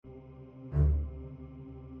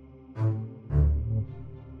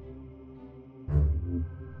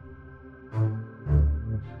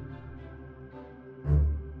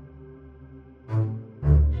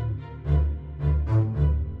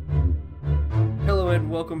and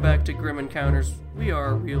welcome back to Grim Encounters. We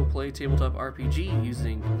are a real play tabletop RPG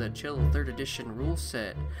using the Chill 3rd Edition rule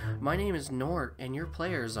set. My name is Nort, and your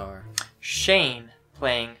players are... Shane,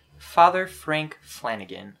 playing Father Frank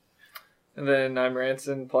Flanagan. And then I'm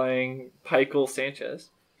Ranson, playing Pikel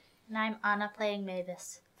Sanchez. And I'm Anna, playing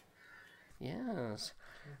Mavis. Yes.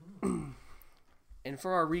 And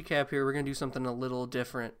for our recap here, we're going to do something a little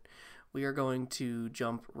different. We are going to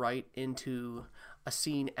jump right into a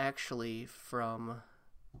scene actually from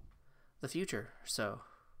the future. So,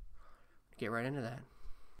 get right into that.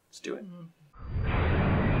 Let's do it.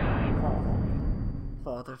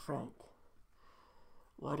 Father Frank,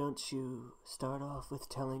 why don't you start off with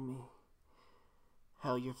telling me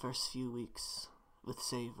how your first few weeks with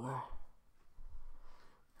Save were?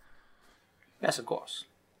 Yes, of course.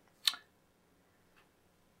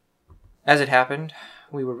 As it happened,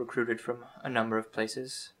 we were recruited from a number of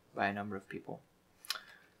places by a number of people.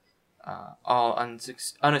 All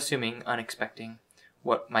unassuming, unexpecting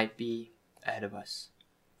what might be ahead of us.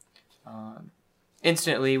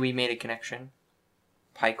 Instantly, we made a connection,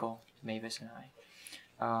 Pikel, Mavis, and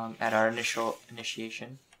I, at our initial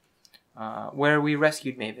initiation, where we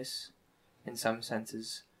rescued Mavis, in some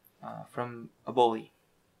senses, from a bully.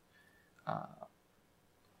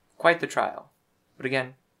 Quite the trial, but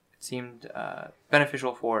again, it seemed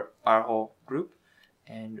beneficial for our whole group,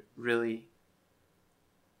 and really,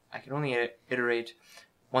 I can only iterate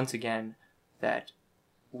once again that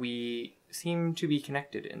we seem to be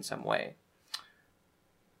connected in some way.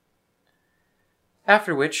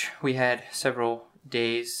 After which, we had several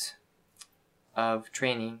days of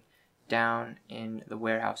training down in the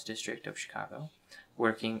warehouse district of Chicago,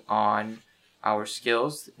 working on our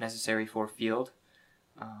skills necessary for field.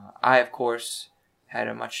 I, of course, had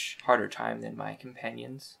a much harder time than my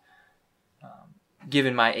companions,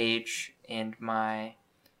 given my age and my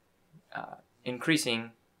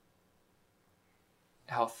increasing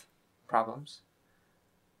health problems.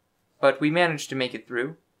 But we managed to make it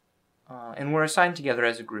through, and were assigned together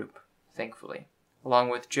as a group, thankfully, along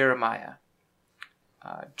with Jeremiah.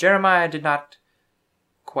 Jeremiah did not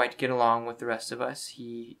quite get along with the rest of us.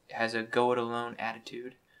 He has a go-it-alone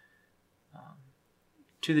attitude,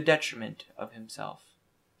 to the detriment of himself,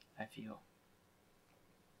 I feel.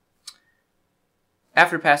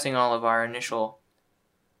 After passing all of our initial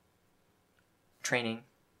training,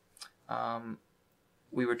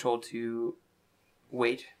 we were told to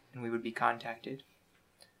wait and we would be contacted.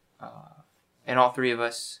 And all three of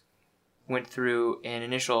us went through an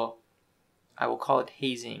initial, I will call it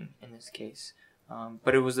hazing in this case,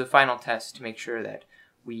 but it was the final test to make sure that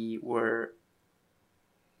we were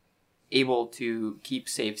able to keep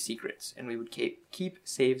Save's secrets, and we would keep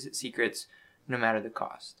Save's secrets no matter the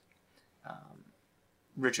cost.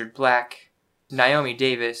 Richard Black, Naomi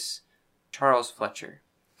Davis, Charles Fletcher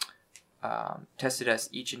tested us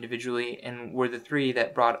each individually and were the three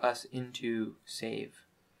that brought us into Save.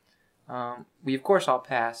 We of course all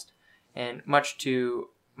passed, and much to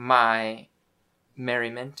my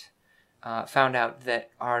merriment, found out that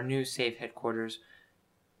our new Save headquarters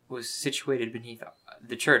was situated beneath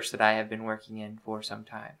the church that I have been working in for some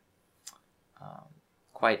time.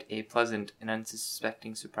 Quite a pleasant and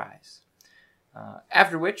unsuspecting surprise.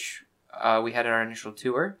 After which, we had our initial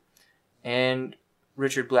tour, and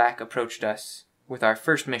Richard Black approached us with our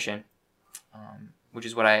first mission, which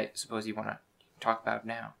is what I suppose you want to talk about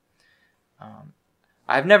now.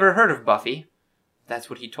 I've never heard of Buffy. That's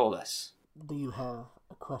what he told us. Do you have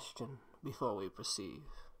a question before we proceed?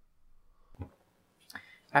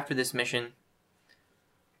 After this mission,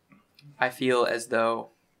 I feel as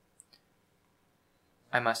though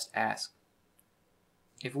I must ask,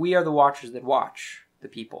 if we are the watchers that watch the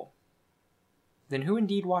people, then who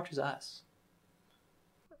indeed watches us?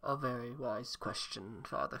 A very wise question,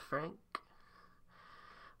 Father Frank.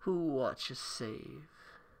 Who watches Save?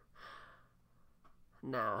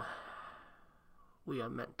 Now, we are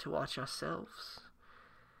meant to watch ourselves.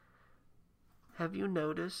 Have you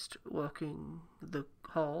noticed, walking the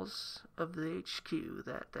halls of the HQ,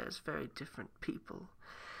 that there's very different people,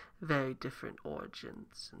 very different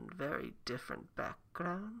origins, and very different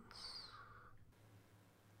backgrounds?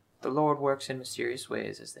 The Lord works in mysterious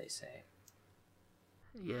ways, as they say.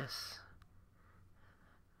 Yes.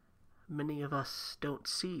 Many of us don't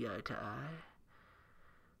see eye to eye,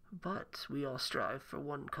 but we all strive for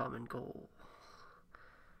one common goal: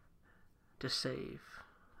 to save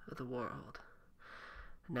the world.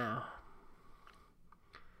 Now,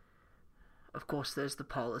 of course there's the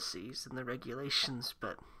policies and the regulations,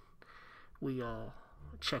 but we all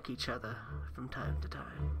check each other from time to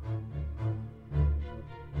time.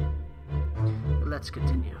 Let's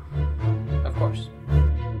continue. Of course.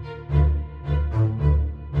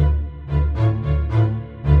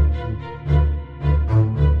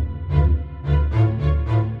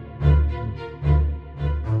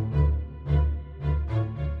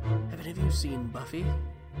 Have any of you seen Buffy?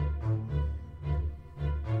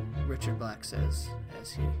 Richard Black says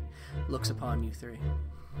as he looks upon you three.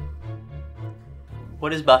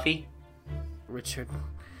 What is Buffy? Richard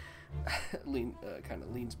kind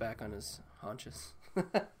of leans back on his haunches.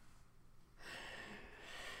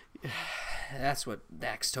 That's what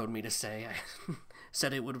Dax told me to say. I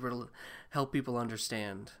said it would help people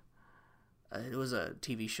understand. It was a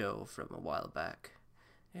TV show from a while back.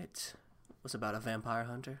 It was about a vampire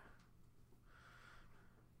hunter.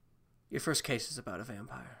 Your first case is about a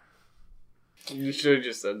vampire. You should have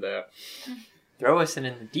just said that. Throw us in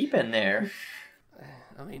the deep end there.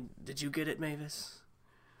 I mean, did you get it, Mavis?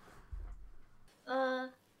 No.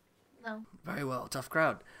 Very well, tough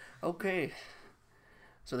crowd. Okay.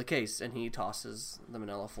 So the case, and he tosses the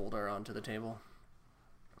manila folder onto the table.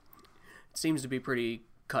 It seems to be pretty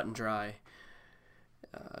cut and dry.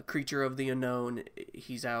 Creature of the unknown,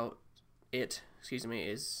 is out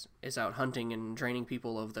hunting and draining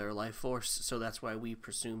people of their life force, so that's why we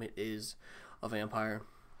presume it is a vampire.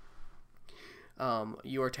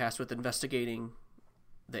 You are tasked with investigating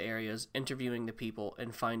the areas, interviewing the people,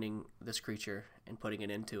 and finding this creature and putting it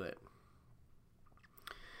into it.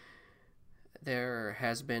 There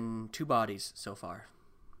has been 2 bodies so far.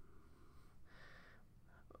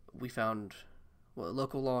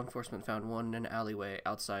 Local law enforcement found one in an alleyway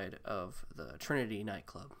outside of the Trinity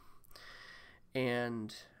nightclub.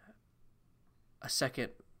 And a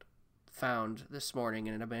second found this morning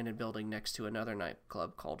in an abandoned building next to another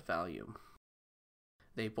nightclub called Valium.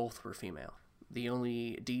 They both were female. The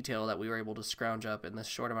only detail that we were able to scrounge up in this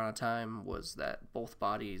short amount of time was that both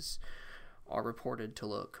bodies are reported to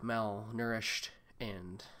look malnourished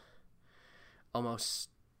and almost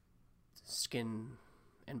skin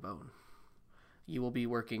and bone. You will be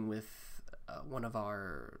working with one of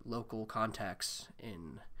our local contacts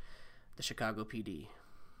in the Chicago PD.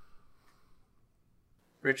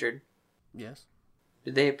 Richard, Yes?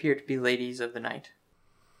 did they appear to be ladies of the night?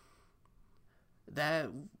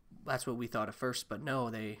 That's what we thought at first, but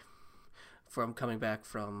no, from coming back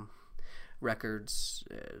from records,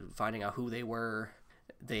 finding out who they were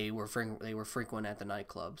frequent at the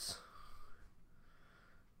nightclubs.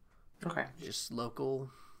 Okay. Just local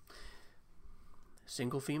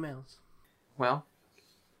single females. Well,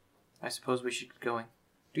 I suppose we should get going.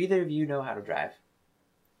 Do either of you know how to drive?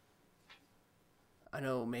 I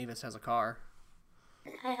know Mavis has a car.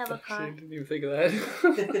 I have a car. I didn't even think of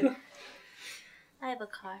that. I have a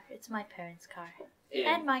car. It's my parents' car.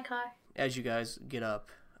 And my car. As you guys get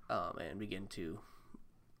up and begin to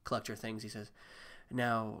collect your things, he says,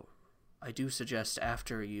 "Now, I do suggest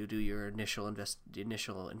after you do your initial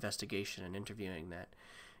investigation and interviewing that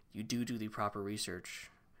you do the proper research,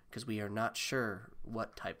 because we are not sure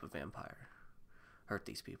what type of vampire hurt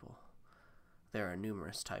these people. There are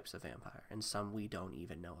numerous types of vampire, and some we don't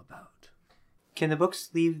even know about." Can the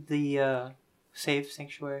books leave the safe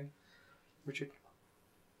sanctuary, Richard?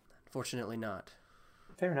 Fortunately not.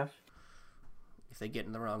 Fair enough. If they get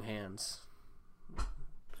in the wrong hands.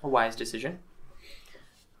 A wise decision.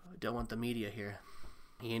 I don't want the media here.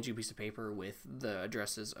 He hands you a piece of paper with the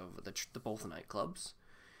addresses of the both nightclubs,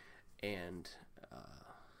 and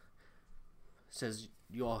says,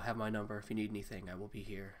 "You all have my number. If you need anything, I will be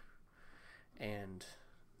here." And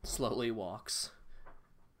slowly walks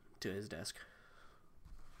to his desk.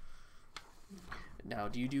 Now,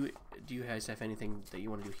 do you guys have anything that you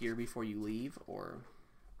want to do here before you leave, or?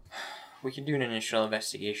 We can do an initial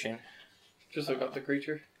investigation. Just look up the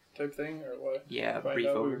creature type thing, or what? Yeah, a Find brief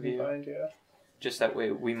out what we can overview. find, yeah. Just that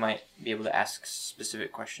way we might be able to ask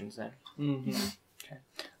specific questions then.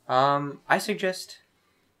 Mm-hmm. I suggest,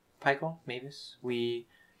 Pikel, Mavis, we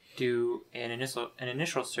do an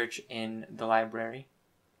initial search in the library.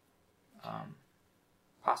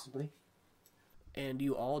 Possibly. And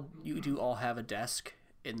you do all have a desk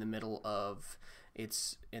in the middle of,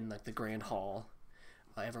 it's in like the grand hall.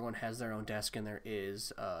 Everyone has their own desk, and there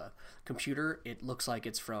is a computer. It looks like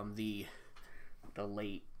it's from the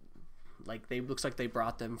late, looks like they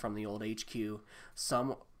brought them from the old HQ.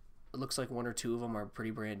 Some, it looks like 1 or 2 of them are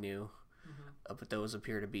pretty brand new, but those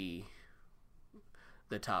appear to be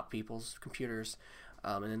the top people's computers.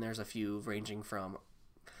 And then there's a few ranging from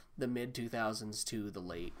the mid 2000s to the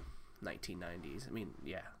late 1990s.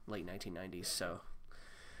 Late 1990s. So,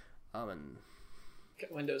 and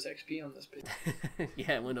Got Windows XP on this page.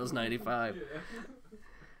 yeah, Windows 95.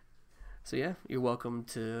 So yeah, you're welcome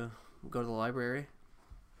to go to the library.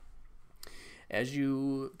 As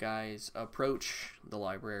you guys approach the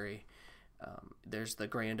library, there's the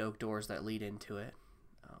grand oak doors that lead into it.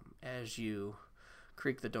 As you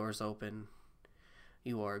creak the doors open,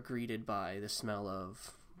 you are greeted by the smell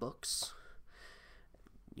of books.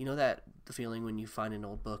 You know the feeling when you find an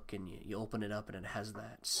old book and you open it up and it has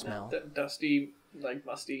that smell? That dusty, like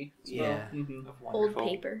musty smell. Yeah. Mm-hmm. Old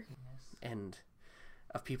paper. And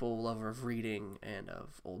of people lover of reading and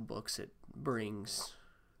of old books, it brings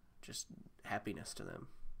just happiness to them.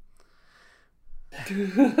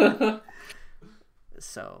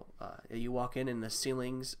 So you walk in and the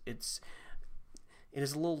ceilings, it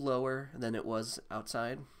is a little lower than it was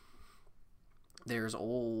outside. There's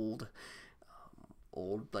old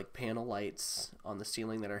like panel lights on the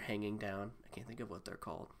ceiling that are hanging down. I can't think of what they're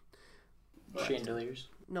called. Chandeliers.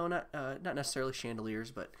 No, not necessarily chandeliers,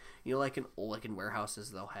 but like in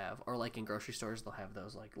warehouses they'll have, or like in grocery stores they'll have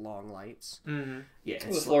those like long lights. Mm-hmm. Yeah,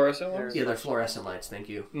 The fluorescent ones? Yeah, they're fluorescent lights. Thank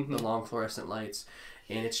you. Mm-hmm. The long fluorescent lights,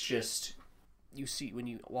 and it's just you see when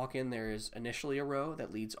you walk in. There is initially a row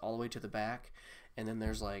that leads all the way to the back, and then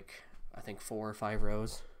there's like I think 4 or 5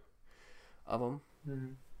 rows of them.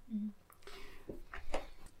 Mm-hmm.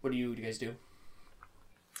 What do you guys do?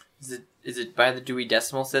 Is it by the Dewey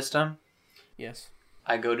Decimal System? Yes.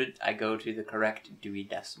 I go to the correct Dewey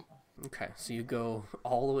Decimal. Okay, so you go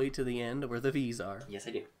all the way to the end where the V's are. Yes,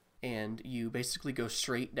 I do. And you basically go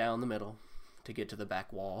straight down the middle to get to the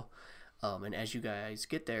back wall. And as you guys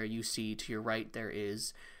get there, you see to your right there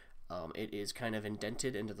is, it is kind of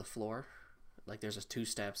indented into the floor. Like there's 2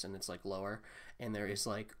 steps and it's like lower. And there is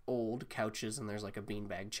like old couches and there's like a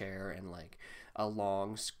beanbag chair and like a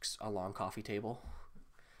long coffee table.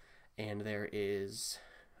 And there is,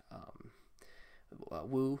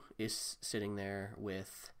 Wu is sitting there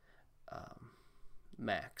with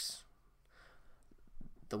Max,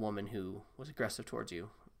 the woman who was aggressive towards you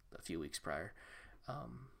a few weeks prior.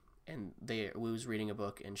 And Wu's reading a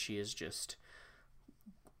book, and she is just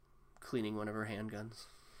cleaning one of her handguns.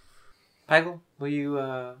 Michael, will you,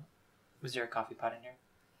 was there a coffee pot in here?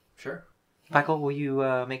 Sure. Michael, will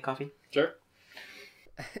you, make coffee? Sure.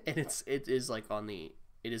 And it is like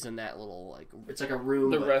it is in that little, like, it's like a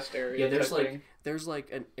room. The rest area. Yeah, thing. there's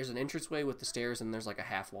an entranceway with the stairs, and there's like a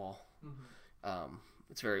half wall. Mm-hmm.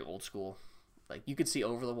 It's very old school. Like, you could see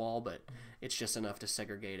over the wall, but it's just enough to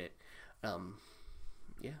segregate it.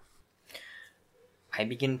 Yeah. I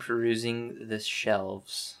begin perusing the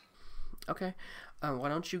shelves. Okay. Why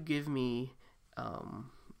don't you give me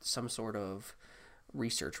some sort of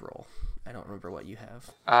research roll? I don't remember what you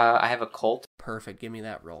have. I have a Colt. Perfect. Give me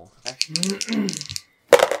that roll.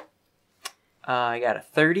 I got a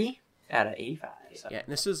 30 out of 85. So. Yeah,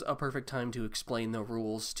 this is a perfect time to explain the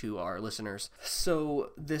rules to our listeners.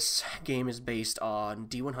 So this game is based on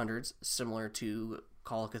D100s, similar to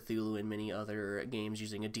Call of Cthulhu and many other games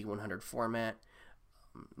using a D100 format.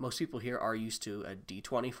 Most people here are used to a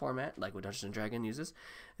D20 format, like what Dungeons & Dragons uses.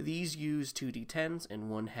 These use 2 D10s, and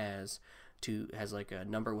one has like a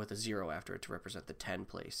number with a 0 after it to represent the 10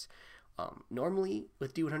 place. Normally,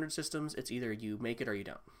 with D100 systems, it's either you make it or you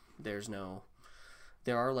don't.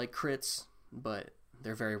 There are like crits, but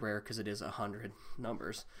they're very rare because it is 100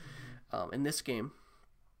 numbers. In this game,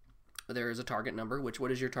 there is a target number.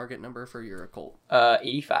 What is your target number for your occult?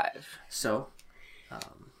 85. So,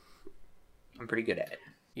 I'm pretty good at it.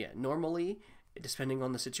 Yeah, normally, depending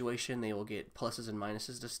on the situation, they will get pluses and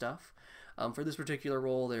minuses to stuff. For this particular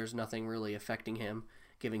roll, there's nothing really affecting him,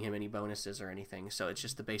 giving him any bonuses or anything. So it's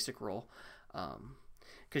just the basic roll.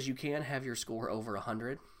 Because you can have your score over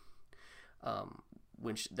 100.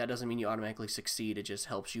 Which that doesn't mean you automatically succeed. It just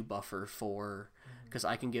helps you buffer for, because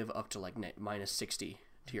I can give up to like minus 60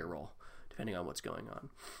 to your roll, depending on what's going on.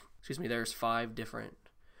 Excuse me, there's 5 different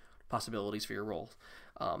possibilities for your roll.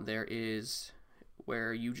 There is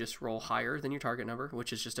where you just roll higher than your target number,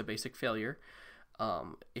 which is just a basic failure.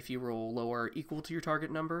 If you roll lower or equal to your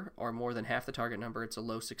target number, or more than half the target number, it's a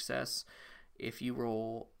low success. If your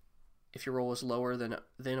roll is lower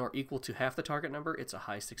than or equal to half the target number, it's a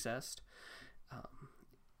high success.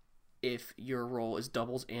 If your roll is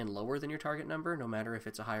doubles and lower than your target number, no matter if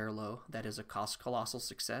it's a high or low, that is a colossal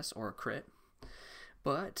success or a crit.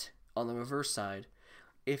 But on the reverse side,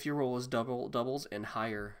 if your roll is doubles and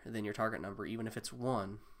higher than your target number, even if it's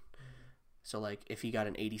 1, so like if you got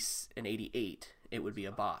an 88, it would be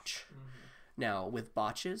a botch. Now with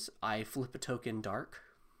botches, I flip a token dark,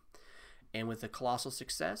 and with a colossal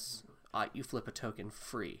success, you flip a token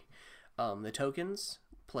free. The tokens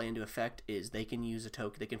play into effect is they can use a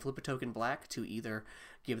token. They can flip a token black to either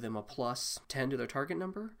give them a plus 10 to their target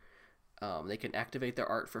number. They can activate their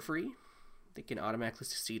art for free. They can automatically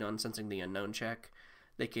succeed on sensing the unknown check.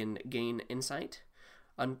 They can gain insight.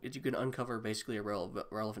 You can uncover basically a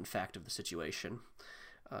relevant fact of the situation.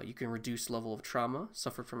 You can reduce level of trauma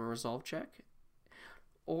suffered from a resolve check.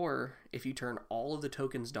 Or, if you turn all of the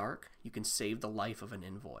tokens dark, you can save the life of an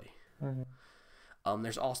envoy. Mm-hmm.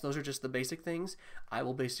 Those are just the basic things. I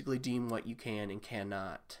will basically deem what you can and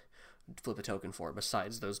cannot flip a token for,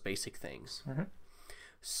 besides those basic things. Mm-hmm.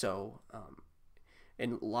 So,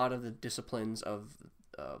 and a lot of the disciplines of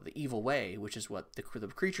the evil way, which is what the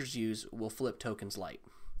creatures use, will flip tokens light.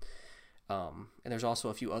 And there's also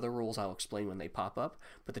a few other rules I'll explain when they pop up,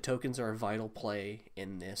 but the tokens are a vital play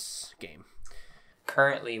in this game.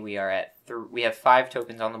 Currently, we are we have 5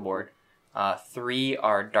 tokens on the board. 3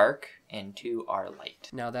 are dark and 2 are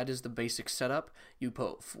light. Now that is the basic setup. We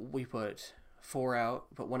put 4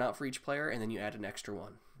 out, put 1 out for each player, and then you add an extra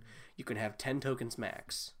one. You can have 10 tokens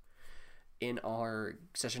max. In our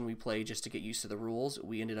session we played just to get used to the rules,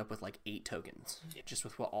 we ended up with like 8 tokens, just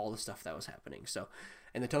with all the stuff that was happening. So,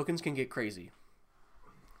 and the tokens can get crazy,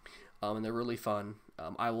 and they're really fun.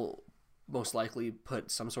 I will most likely put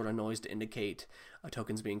some sort of noise to indicate a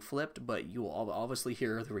token's being flipped, but you will obviously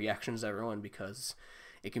hear the reactions of everyone because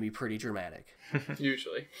it can be pretty dramatic.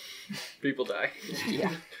 Usually, people die.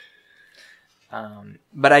 Yeah.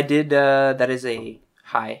 But I did. That is a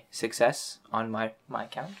high success on my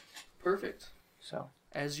account. Perfect. So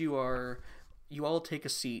as you all take a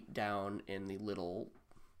seat down in the little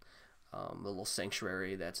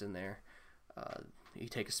sanctuary that's in there. You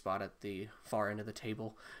take a spot at the far end of the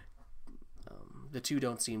table. The 2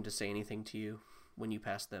 don't seem to say anything to you when you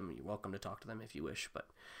pass them. You're welcome to talk to them if you wish, but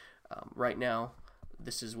right now,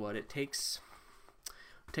 this is what it takes.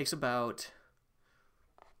 It takes about,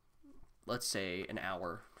 let's say, an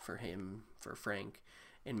hour for Frank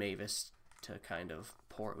and Mavis to kind of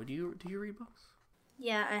pour. Do you read books?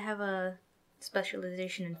 Yeah, I have a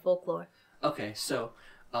specialization in folklore. Okay, so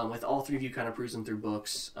with all 3 of you kind of cruising through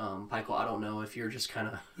books, Michael, I don't know if you're just kind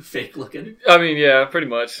of fake looking. I mean, yeah, pretty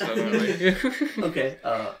much. Really. Okay,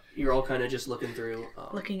 you're all kind of just looking through.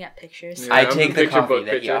 Looking at pictures. Yeah, I take the coffee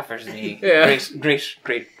that he offers me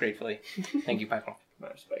gratefully. Thank you, Michael. I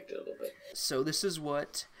respect it a little bit. So this is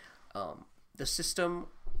what the system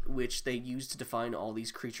which they use to define all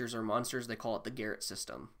these creatures or monsters. They call it the Garrett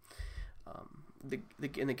system. The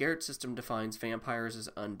Garrett system defines vampires as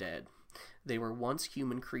undead. They were once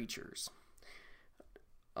human creatures.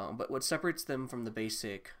 But what separates them from the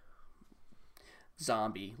basic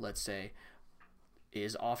zombie, let's say,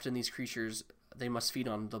 is often these creatures, they must feed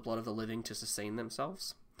on the blood of the living to sustain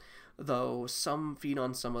themselves. Though some feed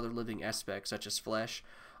on some other living aspects, such as flesh,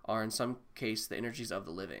 are in some case the energies of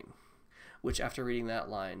the living. Which, after reading that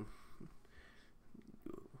line,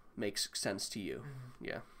 makes sense to you.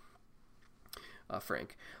 Yeah.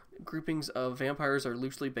 Frank. Groupings of vampires are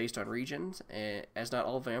loosely based on regions, as not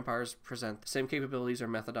all vampires present the same capabilities or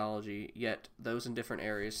methodology, yet those in different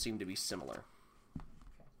areas seem to be similar.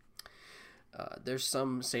 There's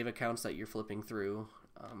some save accounts that you're flipping through,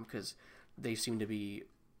 because they seem to be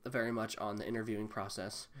very much on the interviewing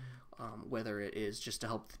process, whether it is just to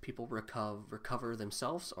help people recover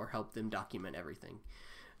themselves or help them document everything.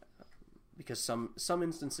 Because some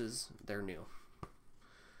instances, they're new.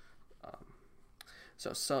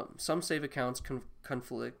 So some save accounts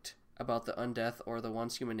conflict about the undeath or the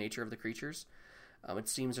once human nature of the creatures. It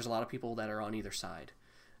seems there's a lot of people that are on either side.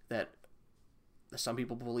 That some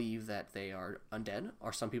people believe that they are undead,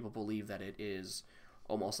 or some people believe that it is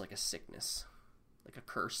almost like a sickness, like a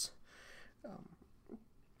curse.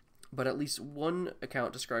 But at least one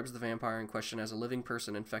account describes the vampire in question as a living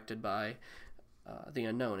person infected by the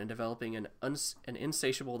unknown and developing an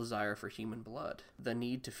insatiable desire for human blood. The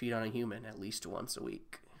need to feed on a human at least once a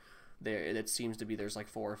week. It seems to be there's like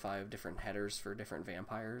 4 or 5 different headers for different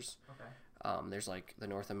vampires. Okay. There's like the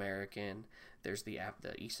North American, there's the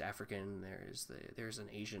East African, there's an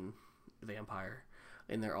Asian vampire,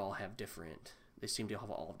 and they all have different. They seem to have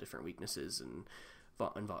all different weaknesses and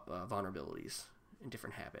vulnerabilities and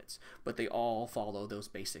different habits, but they all follow those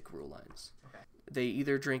basic rule lines. Okay. They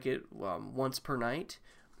either drink it once per night,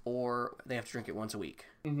 or they have to drink it once a week.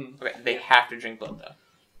 Mm-hmm. Okay, they have to drink blood though.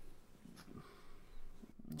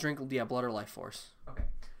 Drink, blood or life force. Okay,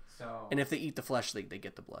 so. And if they eat the flesh, they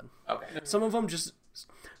get the blood. Okay. Some of them just.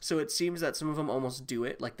 So it seems that some of them almost do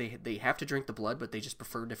it like they have to drink the blood, but they just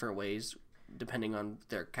prefer different ways depending on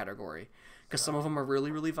their category. Because some of them are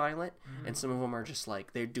really, really violent, and some of them are just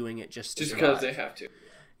like they're doing it just because they have to.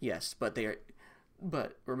 Yes, but they are.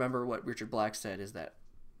 But remember what Richard Black said is that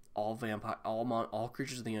all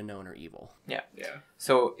creatures of the unknown are evil. Yeah. Yeah.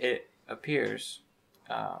 So it appears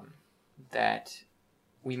that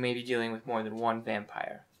we may be dealing with more than one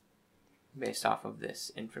vampire. based off of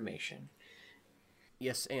this information.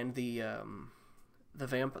 Yes, and the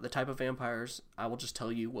type of vampires, I will just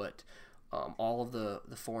tell you what all of the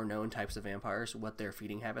four known types of vampires, what their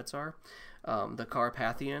feeding habits are. The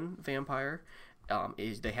Carpathian vampire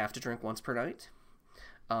is they have to drink once per night.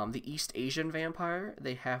 The East Asian vampire,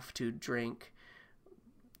 they have to drink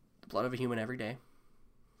the blood of a human every day.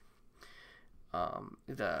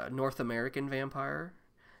 The North American vampire,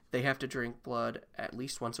 they have to drink blood at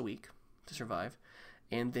least once a week to survive.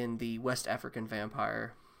 And then the West African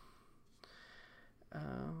vampire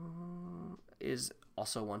is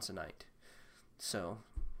also once a night. So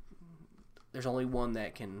there's only one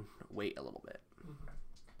that can wait a little bit.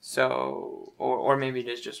 So, or maybe it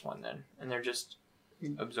is just one then, and they're just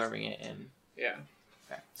absorbing it in. Yeah.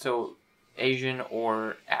 Okay. So Asian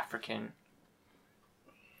or African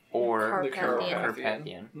or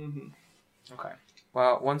Carpathian. Mm-hmm. Okay.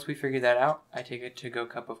 Well, once we figure that out, I take a to-go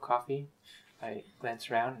cup of coffee. I glance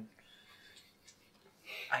around and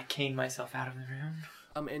I cane myself out of the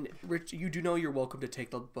room. And Rich, you do know you're welcome to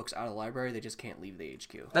take the books out of the library. They just can't leave the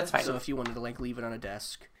HQ. That's fine. So if you wanted to leave it on a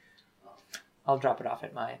desk, I'll drop it off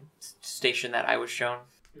at my station that I was shown.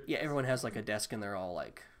 yeah, everyone has a desk and they're all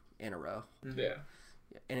in a row. Yeah.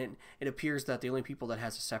 And it appears that the only people that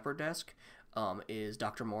has a separate desk is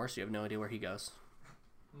Dr. Morse. You have no idea where he goes.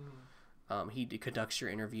 He conducts your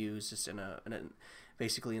interviews just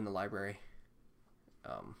basically in the library.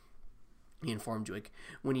 He informed you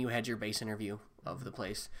when you had your base interview of the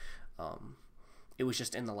place. It was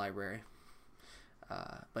just in the library.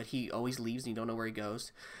 But he always leaves and you don't know where he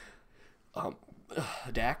goes.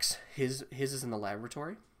 Dax, his is in the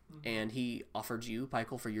laboratory, and he offered you,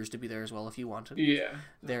 Pikel, for yours to be there as well if you wanted. Yeah.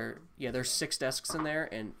 There's 6 desks in there,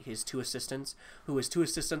 and his 2 assistants,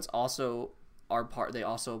 also are part. They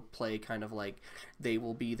also play kind of they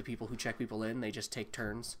will be the people who check people in. They just take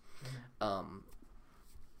turns. But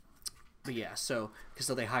yeah, so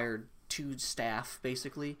they hired 2 staff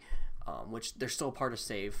basically, which they're still part of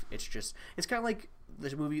Save. It's kind of like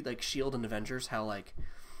the movie Shield and Avengers, how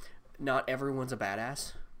not everyone's a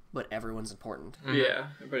badass, but everyone's important. Yeah.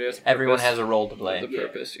 Everyone has a role to play. The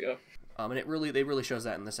purpose, yeah. And they really shows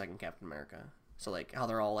that in the second Captain America. So how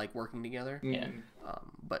they're all working together. Yeah.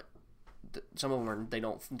 But some of them they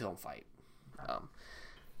don't fight.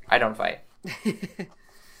 I don't fight.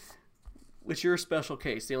 Which you're a special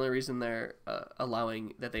case. The only reason they're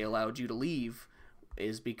they allowed you to leave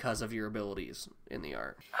is because of your abilities in the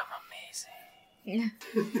art. I'm amazing.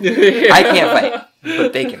 I can't fight,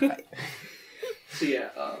 but they can fight. So yeah,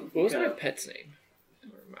 what was my pet's name?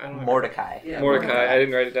 I don't know. Mordecai. Yeah, Mordecai. I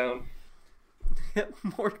didn't write it down.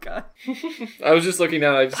 Mordecai. I was just looking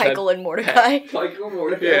down. I just Pikel and Mordecai. Pikel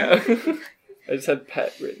Mordecai. Yeah. I just had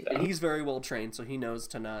pet written down. And he's very well trained, so he knows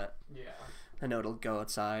to not. Yeah. I know to go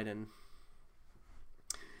outside, and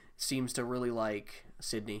seems to really like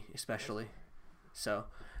Sydney, especially. So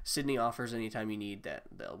Sydney offers anytime you need that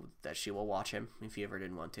she will watch him if you ever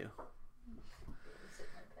didn't want to.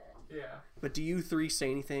 Yeah. But do you 3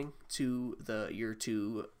 say anything to your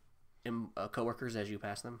 2 coworkers as you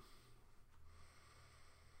pass them?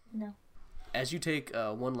 No. As you take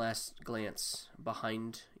one last glance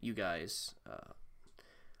behind you guys,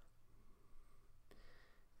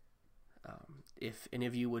 if any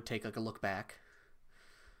of you would take a look back,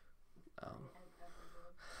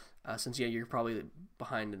 since you're probably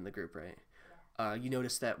behind in the group, right? You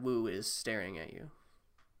notice that Wu is staring at you,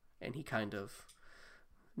 and he kind of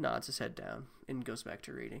nods his head down and goes back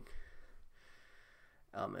to reading.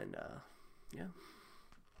 Yeah.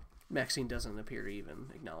 Maxine doesn't appear to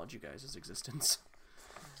even acknowledge you guys' existence.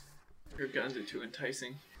 Her guns are too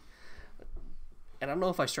enticing. And I don't know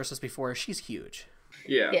if I stressed this before, she's huge.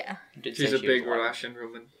 Yeah. Yeah. She's a big Russian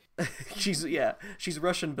woman. She's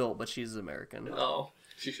Russian built, but she's American. Oh,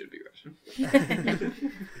 she should be Russian.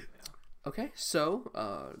 Okay,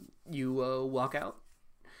 so you walk out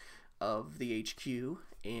of the HQ,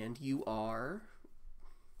 and you are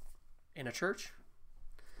in a church,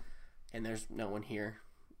 and there's no one here.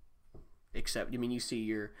 Except, you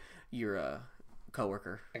see your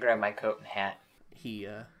coworker. I grab my coat and hat. He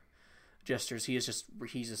gestures. He's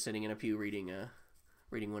just sitting in a pew reading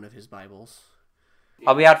one of his Bibles.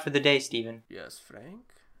 I'll be out for the day, Stephen. Yes,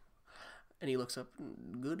 Frank. And he looks up.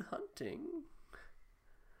 Good hunting.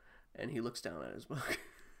 And he looks down at his book.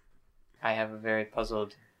 I have a very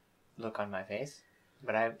puzzled look on my face,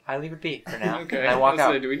 but I leave it be for now. Okay. And I walk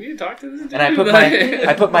out. Do we need to talk to this dude? And I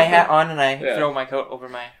put my hat on and I throw my coat over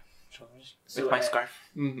my shoulders with my scarf.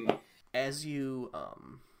 Mm-hmm. As you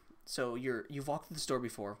so you've walked through the store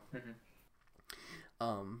before.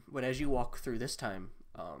 Mm-hmm. But as you walk through this time,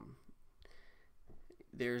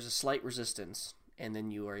 there's a slight resistance, and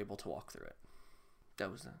then you are able to walk through it.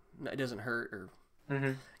 It doesn't hurt, or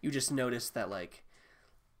you just noticed that like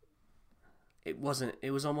it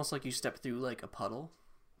was almost like you stepped through like a puddle,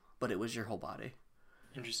 but it was your whole body.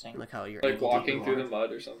 Interesting. Like how you're like able walking to through the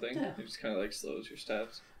mud or something. Yeah. It just kind of like slows your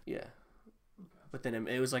steps. Yeah. But then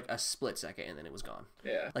it was like a split second, and then it was gone.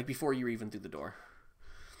 Yeah. Like before you were even through the door.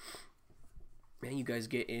 Man, you guys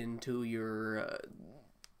get into your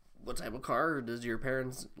what type of car does your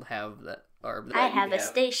parents have that? Or that I you have a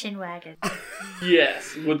station wagon.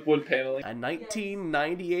 Yes, with wood paneling. A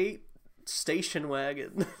 1998 station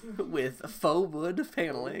wagon with faux wood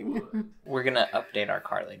paneling. We're gonna update our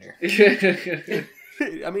car later.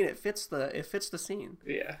 I mean, it fits the scene.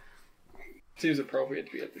 Yeah. Seems appropriate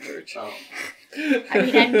to be at the church. Oh. I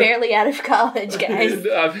mean, I'm barely out of college, guys.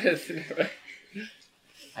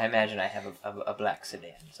 I imagine I have a black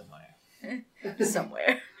sedan somewhere.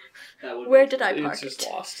 Somewhere. Where did I park It's just it?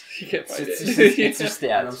 lost. You can't find It's it. just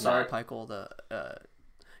And I'm sorry, Michael.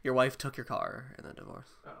 Your wife took your car in the divorce.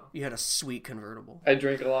 Oh. You had a sweet convertible. I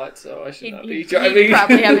drink a lot, so I should not be You driving.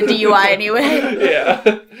 probably have a DUI anyway.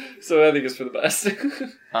 Yeah. So I think it's for the best.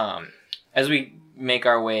 As we make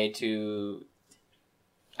our way to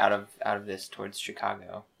out of this towards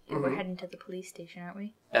Chicago. We're heading to the police station, aren't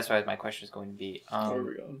we? That's why my question is going to be. Where are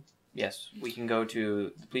we going? Yes, we can go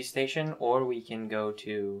to the police station, or we can go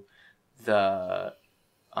to the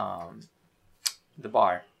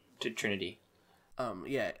bar, to Trinity.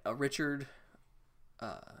 Richard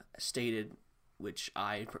stated, which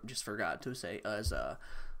I just forgot to say, as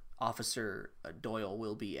Officer Doyle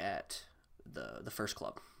will be at the first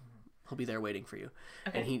club. He'll be there waiting for you,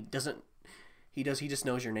 and he just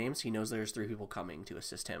knows your names. He knows there's 3 people coming to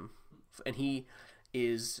assist him, and he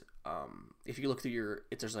is. If you look through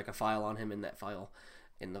there's like a file on him in that file,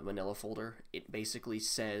 in the manila folder. It basically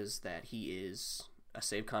says that he is a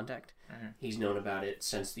save contact. He's known about it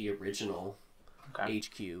since the original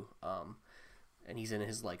HQ. And he's in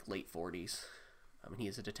his like late 40s. He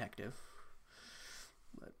is a detective.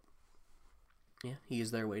 But yeah, he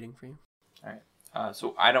is there waiting for you. All right.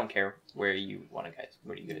 So I don't care where do you guys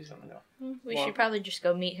want to go? We should probably just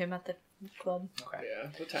go meet him at the club. Okay. Yeah.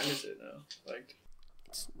 What time is it now? Like.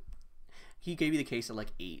 He gave you the case at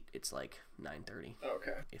like 8. It's like 9:30.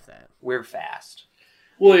 Okay. If that. We're fast.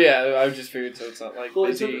 Well, yeah. I just figured so it's not like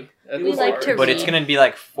busy. We like to But read. it's gonna be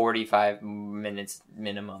like 45 minutes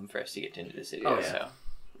minimum for us to get into the city. Oh, yeah. So.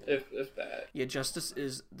 If that. Yeah, Justice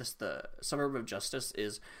is the suburb of Justice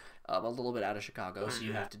is a little bit out of Chicago, so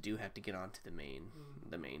you have to get onto the main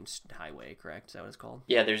highway. Correct? Is that what it's called?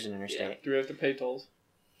 Yeah, there's an interstate. Do we have to pay tolls?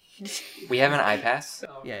 We have an iPass.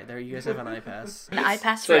 Yeah, there you guys have an iPass. An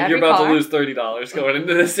iPass So for every you're about car. to lose $30 going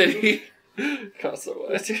into the city. Costs so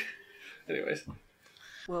much. Anyways.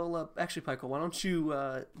 Well, actually, Michael, why don't you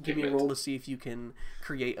give me a roll to see if you can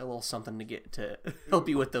create a little something to help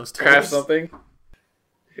you with those tools. Craft something.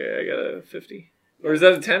 Okay, I got a 50. Or is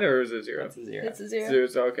that a 10 or is it 0? That's a 0. It's a 0. Zero.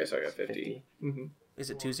 So, okay, so I got 50. Mm-hmm. Is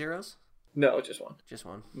it 2 zeros? No, just 1. Just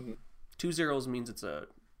 1. Mhm. 2 zeros means it's a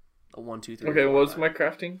 1, 2, 3. Okay, 4, what's 5. my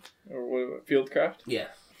crafting? Or what, field craft? Yeah.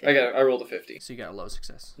 I rolled a 50. So you got a low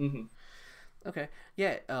success. Mm-hmm. Okay.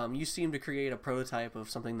 Yeah. You seem to create a prototype of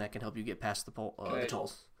something that can help you get past the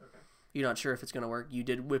tolls. Okay. You're not sure if it's gonna work. You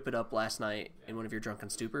did whip it up last night in one of your drunken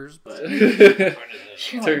stupors, but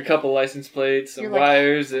Took a couple license plates, some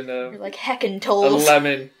wires, and You're like heckin' a tolls.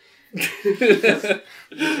 lemon to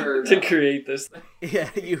create this thing. yeah,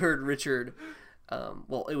 you heard Richard.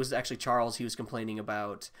 Well, it was actually Charles. He was complaining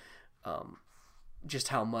about just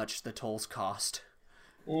how much the tolls cost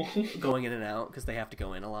going in and out because they have to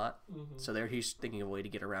go in a lot. Mm-hmm. So he's thinking of a way to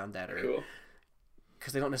get around that, or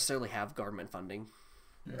because they don't necessarily have government funding.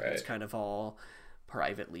 Right. It's kind of all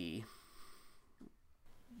privately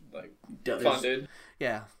funded.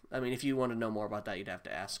 Yeah, I mean, if you want to know more about that, you'd have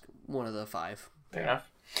to ask one of the 5. Fair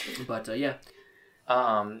enough. But yeah.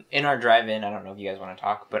 In our drive-in, I don't know if you guys want to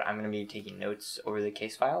talk, but I'm going to be taking notes over the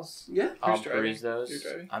case files. Yeah. I'll Who's driving? peruse those. You're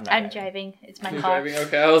driving? I'm driving. It's my You're car. driving?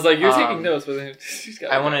 Okay, I was like, you're taking notes, but then she's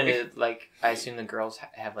got. I wanted to I assume the girls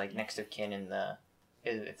have like next of kin in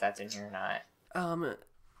if that's in here or not.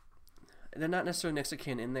 They're not necessarily next of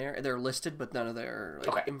kin in there. They're listed, but none of their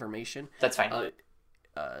information. That's fine.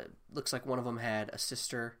 Looks like one of them had a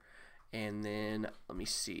sister, and then let me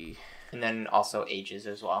see. And then also ages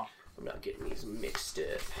as well. I'm not getting these mixed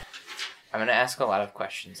up. I'm going to ask a lot of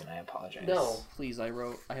questions, and I apologize. No, please. I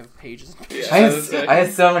have pages. And pages. Yeah, I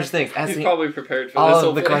had so much things. He's probably prepared for all this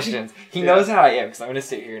of the thing. questions. He knows how I am, because I'm going to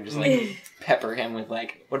sit here and just pepper him with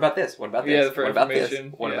what about this? What about this? Yeah, for what about this?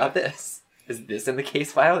 information. What about this? Is this in the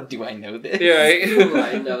case file? Do I know this? Yeah. Do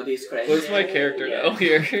I know these questions? What's my character know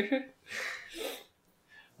here?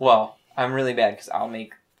 Well, I'm really bad because I'll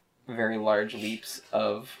make very large leaps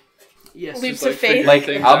of... Yes. Leaps Just, like, of faith. figure Like,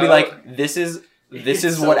 things I'll be out. like, this is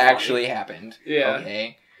so what funny. actually happened. Yeah.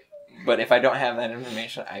 Okay? But if I don't have that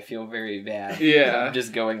information, I feel very bad. Yeah. I'm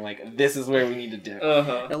just going like, this is where we need to do.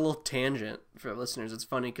 Uh-huh. A little tangent for listeners. It's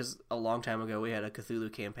funny because a long time ago we had a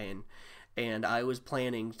Cthulhu campaign, and I was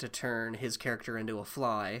planning to turn his character into a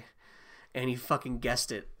fly, and he fucking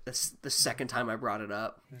guessed it the second time I brought it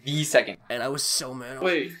up, The second. and I was so mad.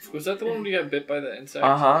 Wait, was that the one where you got bit by the insect?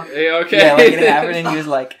 Uh-huh. Yeah, okay. Yeah, like it happened, and he was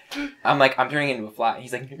like, I'm turning into a fly.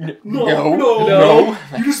 He's like, no. No.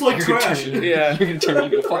 You just like You're gonna trash. turn me- Yeah. You're gonna turn me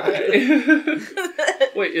into a fly.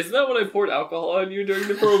 Wait, isn't that when I poured alcohol on you during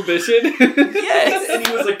the Prohibition? Yes! And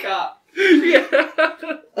he was a cop. Yeah.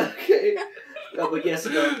 Okay. No, but yes,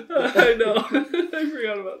 no. I know. I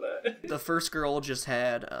forgot about that. The first girl just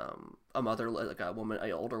had a mother, like a woman,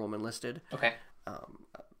 an older woman listed. Okay.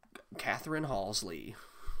 Catherine Halsley.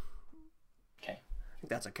 Okay. I think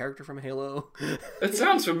that's a character from Halo. That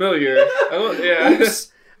sounds familiar. Yeah.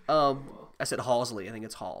 Oops. I said Halsley. I think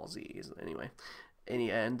it's Halsey. Anyway.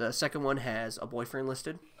 And the second one has a boyfriend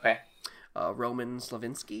listed. Okay. Roman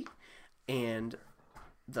Slavinsky. And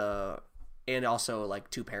also like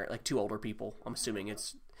two older people. I'm assuming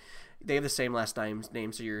they have the same last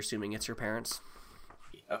name, so you're assuming it's your parents.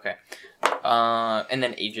 Okay. And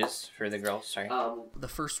then ages for the girls, sorry. The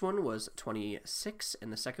first one was 26,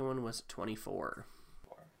 and the second one was 24.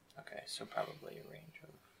 Okay, so probably a range of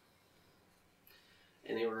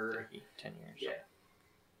And they were 10 years.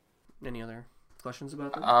 Yeah. Any other questions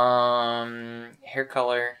about them? Hair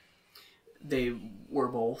color, They were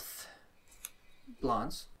both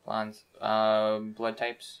blondes. blondes, blood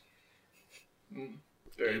types.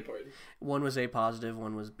 Very important. One was A positive,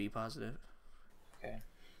 one was B positive. Okay.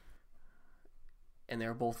 And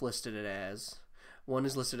they're both listed as... One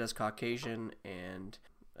is listed as Caucasian and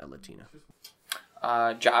a Latina.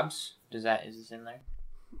 Jobs, is this in there?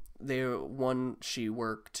 She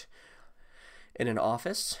worked in an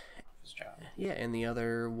office. This job. Yeah, and the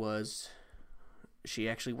other was... She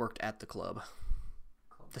actually worked at the club.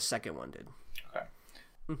 The second one did. Okay.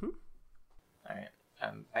 Mm-hmm. Alright.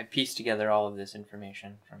 I pieced together all of this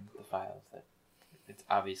information from the files that it's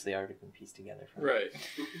obviously already been pieced together from. Right.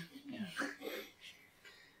 Yeah.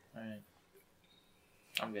 Alright.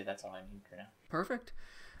 I'm good, that's all I need for now. Perfect.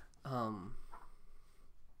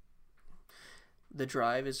 The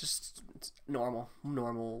drive is just normal.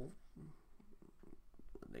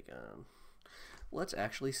 Like, let's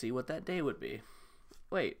actually see what that day would be.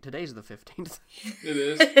 Wait, today's the 15th. It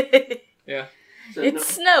is. Yeah. It's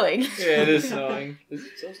snowing. Yeah, it is snowing. Is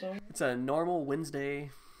it still snowing? It's a normal Wednesday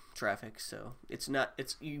traffic, so it's not.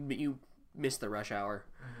 It's you miss the rush hour,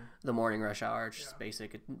 the morning rush hour. It's just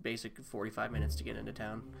basic 45 minutes to get into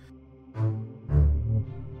town.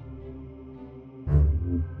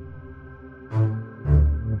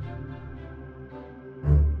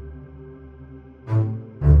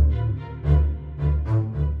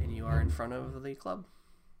 And you are in front of the club.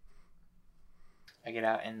 I get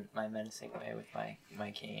out in my menacing way with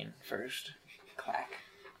my cane first. Clack.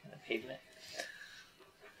 On the pavement.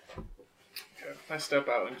 Okay. I step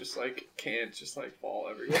out and just can't fall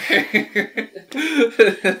everywhere.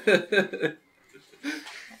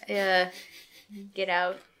 Get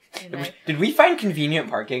out. And Did we find convenient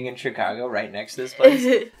parking in Chicago right next to this place?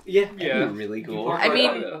 Yeah. Yeah. That'd be really cool. I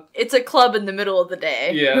mean, it's a club in the middle of the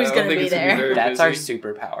day. Yeah, Who's I don't going to think be it's gonna be there? very That's our busy.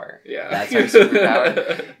 superpower. Yeah. That's our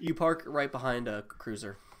superpower. You park right behind a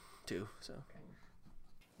cruiser, too. So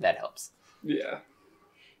That helps. Yeah.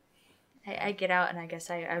 I get out and I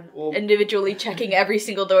guess I'm Well- individually checking every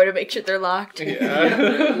single door to make sure they're locked.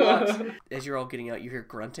 Yeah. as you're all getting out, you hear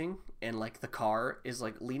grunting, and the car is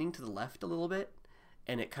leaning to the left a little bit,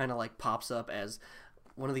 and it kind of pops up as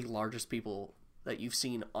one of the largest people that you've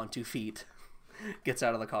seen on 2 feet gets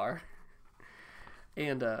out of the car,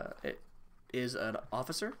 and it is an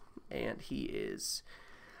officer, and he is.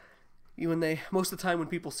 Most of the time when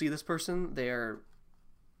people see this person, they're.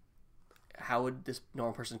 How would this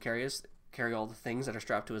normal person carry all the things that are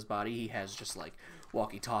strapped to his body? He has just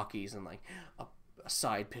walkie-talkies and a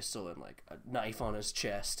side pistol and a knife on his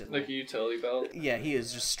chest and Like a utility belt. yeah, he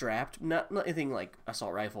is just strapped. Not anything like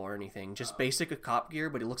assault rifle or anything. Just basic cop gear,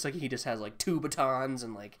 but it looks like he just has 2 batons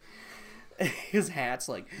and his hat's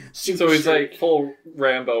super So he's straight. full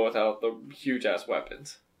Rambo without the huge ass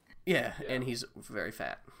weapons. Yeah, and he's very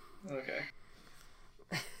fat. Okay.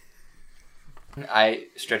 I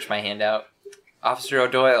stretch my hand out. Officer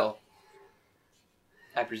O'Doyle.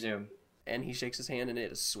 I presume. And he shakes his hand and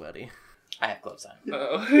it is sweaty. I have clothes on.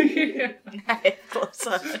 Oh, yeah. I have clothes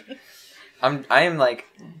on. I am like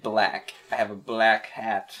black. I have a black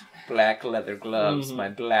hat, black leather gloves, my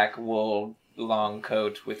black wool long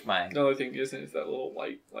coat with my... The only thing isn't is that little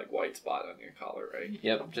white spot on your collar, right?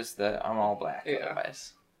 Yep, I'm all black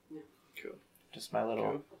otherwise. Cool. Just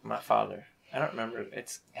my father. I don't remember.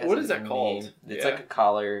 What is that called? It's like a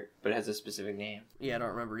collar, but it has a specific name. Yeah, I don't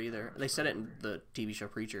remember either. They said it in the TV show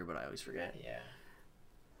Preacher, but I always forget. Yeah.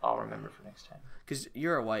 I'll remember for next time. Because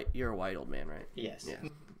you're a white old man, right? Yes. Yeah.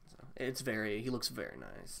 He looks very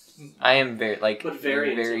nice. I am very, but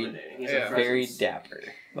very intimidating. He's very dapper.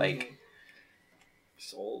 Like...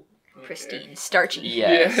 Sold. Okay. Pristine, starchy.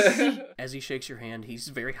 Yes. Yeah. As he shakes your hand, he's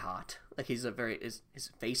very hot. Like his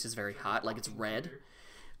face is very hot, like it's red.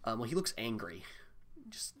 Well, he looks angry.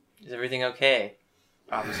 Is everything okay,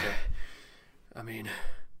 officer? I mean,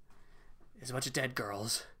 there's a bunch of dead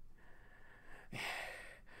girls.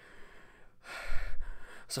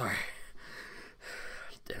 Sorry.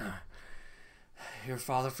 Your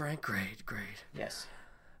father, Frank? Great. Yes.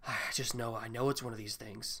 I know it's one of these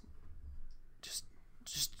things.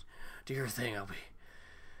 Just do your thing.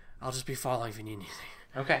 I'll just be following if you need anything.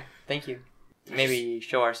 Okay, thank you. Maybe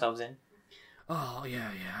show ourselves in. Oh, yeah.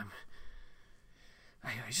 I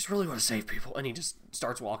just really want to save people. And he just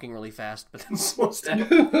starts walking really fast, but then slows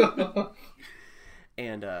down.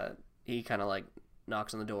 And he kind of like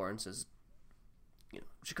knocks on the door and says,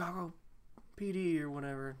 Chicago PD or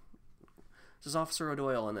whatever. This is Officer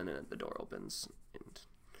O'Doyle. And then the door opens and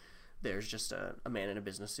there's just a man in a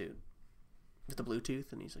business suit with the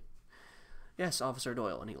Bluetooth. And he's like, yes, Officer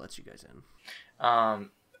Doyle. And he lets you guys in.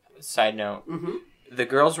 Side note. Mm-hmm. The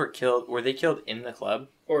girls were they killed in the club?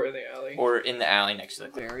 Or in the alley? Or in the alley next to the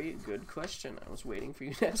club? Very good question. I was waiting for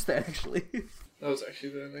you to ask that, actually. That was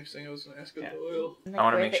actually the next thing I was going to ask of Doyle. I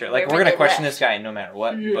want to make sure. Like, we're going to question this guy no matter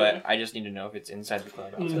what, but I just need to know if it's inside the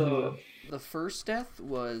club or outside the club. The first death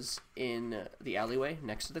was in the alleyway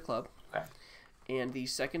next to the club. Okay. And the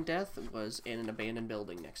second death was in an abandoned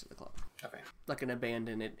building next to the club. Okay. Like it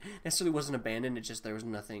necessarily wasn't abandoned, it just there was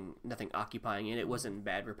nothing occupying it. It wasn't in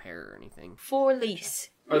bad repair or anything. For lease.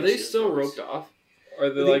 Are they still roped off? Are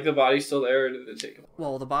the bodies still there, or did they take them off?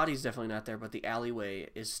 Well, the body's definitely not there, but the alleyway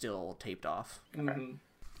is still taped off. Okay. Mm-hmm.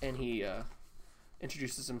 And he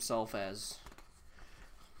introduces himself as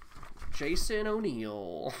Jason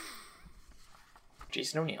O'Neill.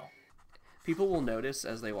 Jason O'Neill. People will notice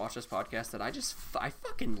as they watch this podcast that I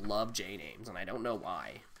fucking love J names, and I don't know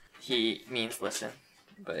why. He means listen,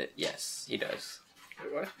 but yes, he does.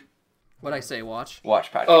 Wait, what? What'd I say, watch?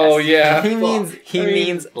 Watch podcast. Oh, yeah. he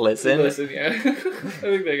means listen. Listen, yeah. I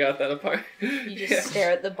think they got that apart. You just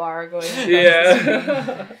stare at the bar going...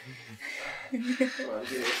 Yeah.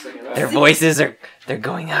 Their voices they're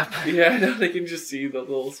going up. Yeah, now they can just see the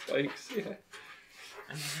little spikes. Yeah.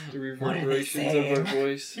 The reverberations of our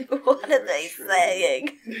voice. What are they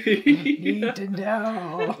saying? Need to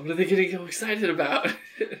know. What are they getting so excited about?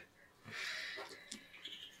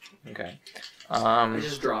 Okay. I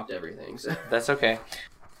just dropped everything, so That's okay.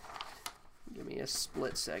 give me a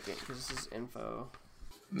split second, because this is info.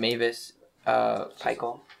 Mavis,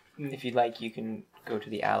 Pikel, if you'd like, you can go to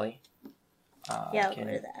the alley. Yeah, I'll go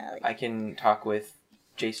to the alley. I can talk with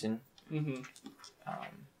Jason. Mm-hmm.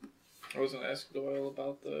 I was going to ask Doyle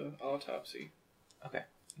about the autopsy. Okay,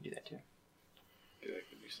 you do that too. Maybe that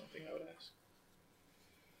could be something I would ask.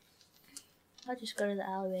 I'll just go to the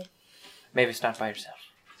alleyway. Mavis, not by yourself.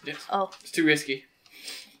 Yes. Oh. It's too risky.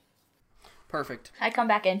 Perfect. I come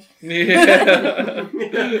back in. Yeah.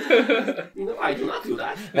 No, I do not do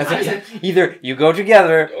that. That's it. Either you go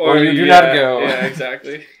together or you do not go. Yeah,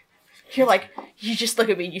 exactly. You're like, you just look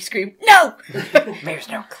at me and you scream, no! Mavis,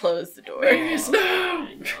 no. Close the door. Mavis, no!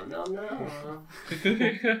 No.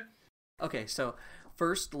 Okay, so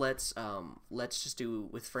first let's just do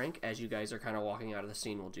with Frank, as you guys are kind of walking out of the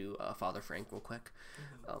scene. We'll do Father Frank real quick.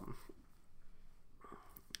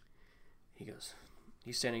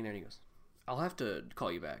 He's standing there and he goes, I'll have to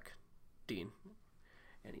call you back, Dean.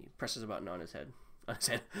 And he presses a button on his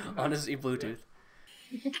Bluetooth.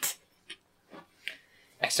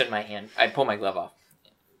 I extend my hand. I pull my glove off.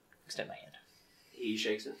 Extend my hand. He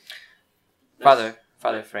shakes it. Father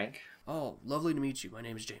Frank. Oh, lovely to meet you. My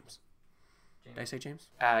name is James. Did I say James?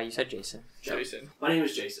 You said Jason. Jason. My name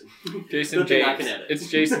is Jason. Jason Good thing James. I can edit. It's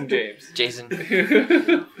Jason James. Jason.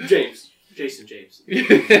 James. Jason James.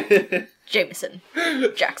 Jameson.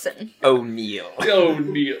 Jackson. O'Neill.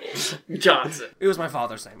 O'Neill. Johnson. It was my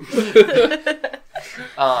father's name.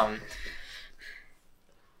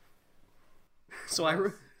 So I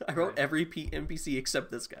wrote every NPC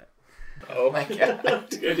except this guy. Oh my god. I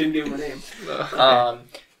didn't give him a name.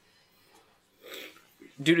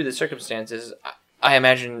 due to the circumstances, I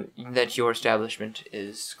imagine that your establishment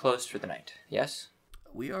is closed for the night. Yes.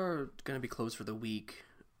 We are going to be closed for the week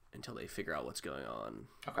until they figure out what's going on.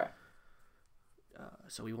 Okay.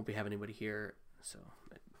 So we won't be having anybody here. So,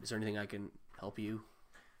 is there anything I can help you?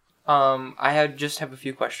 I just have a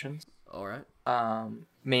few questions. All right.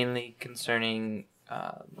 Mainly concerning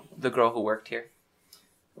the girl who worked here.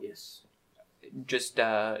 Yes. Just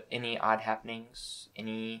any odd happenings,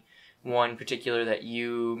 any one particular that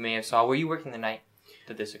you may have saw. Were you working the night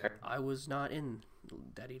that this occurred? I was not in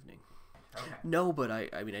that evening. Okay. No, but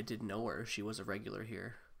I mean, I did know her. She was a regular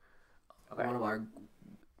here. Okay. One of our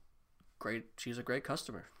she's a great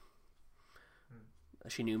customer.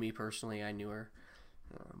 She knew me personally. I knew her.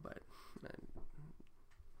 But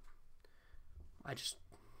it's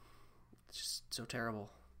just so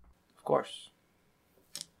terrible. Of course.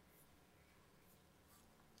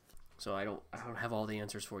 So I don't have all the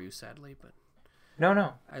answers for you, sadly, but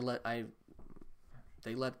No.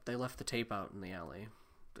 they left the tape out in the alley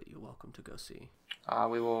that you're welcome to go see.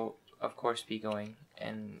 We will, of course, be going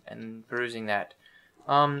and perusing that.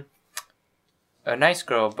 A nice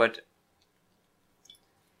girl, but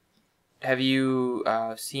have you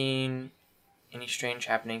seen any strange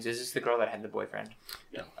happenings? Is this the girl that had the boyfriend?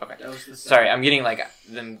 No. Okay. That was the Sorry, I'm getting like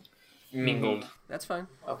them mingled. That's fine.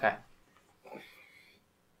 Okay.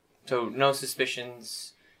 So no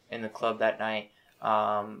suspicions in the club that night.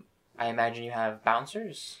 I imagine you have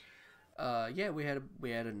bouncers. Yeah, we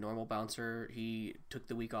had a normal bouncer. He took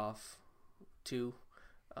the week off, too.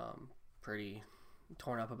 Pretty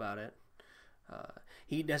torn up about it.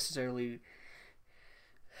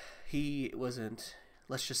 He wasn't.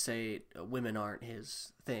 Let's just say women aren't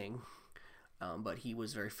his thing. But he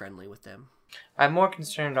was very friendly with them. I'm more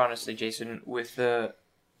concerned, honestly, Jason, with the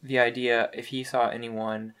idea if he saw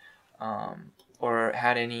anyone, or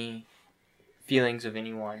had any feelings of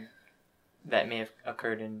anyone that may have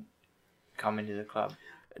occurred and come into the club.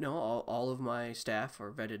 No, all of my staff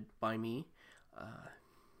are vetted by me.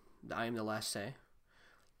 I am the last say.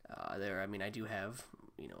 I do have,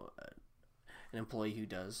 an employee who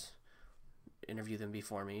does interview them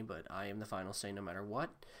before me, but I am the final say no matter what.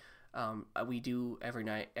 We do every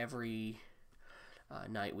night we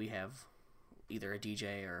have either a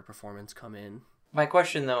DJ or a performance come in. My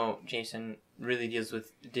question, though, Jason, really deals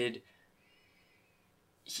with, did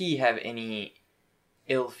he have any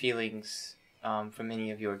ill feelings from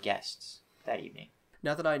any of your guests that evening?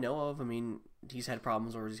 Not that I know of. I mean, he's had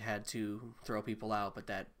problems where he's had to throw people out, but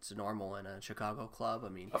that's normal in a Chicago club. I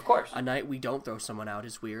mean, Of course. a night we don't throw someone out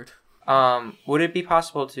is weird. Would it be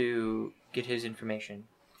possible to get his information?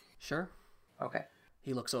 Sure. Okay.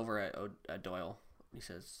 He looks over at Doyle. He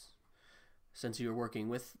says, since you're working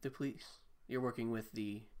with the police, you're working with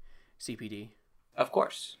the CPD. Of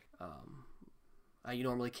course. You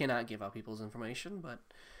normally cannot give out people's information, but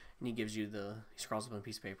and he gives you he scrawls up on a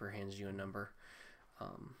piece of paper, hands you a number.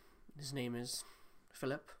 His name is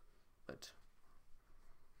Philip, but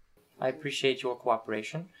I appreciate your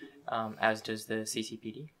cooperation, as does the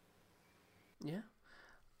CCPD. yeah.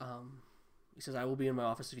 He says, I will be in my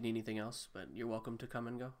office if you need anything else, but you're welcome to come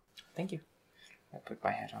and go. Thank you. I put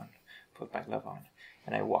my hat on, put my glove on,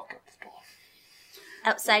 and I walk out the door.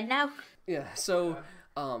 Outside now? Yeah, so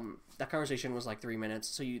that conversation was like 3 minutes.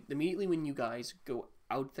 So you immediately when you guys go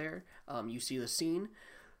out there, you see the scene.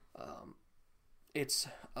 It's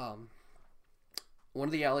one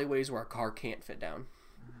of the alleyways where a car can't fit down.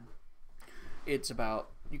 It's about,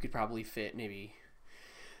 you could probably fit maybe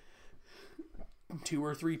 2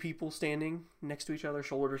 or 3 people standing next to each other,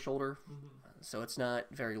 shoulder to shoulder. So it's not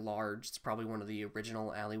very large. It's probably one of the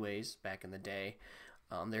original alleyways back in the day.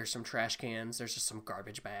 There's some trash cans. There's just some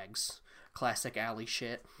garbage bags. Classic alley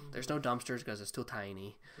shit. There's no dumpsters because it's too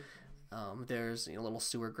tiny. There's little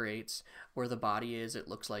sewer grates. Where the body is, it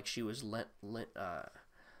looks like she was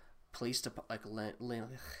placed up,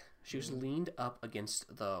 she was leaned up against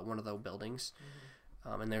one of the buildings.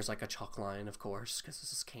 And there's like a chalk line, of course, because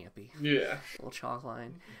this is campy. Yeah. Little chalk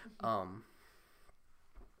line.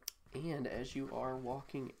 And as you are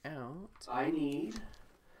walking out, I need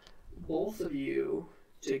both of you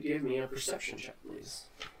to give me a perception check, please.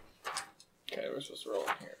 Okay, we're supposed to roll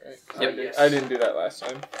in here, right? Yep. Yes. I didn't do that last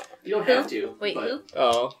time. You don't have to. Wait, but who?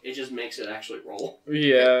 Oh. It just makes it actually roll.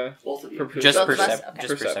 Yeah. Both of you. Just Both of us? perception. Okay.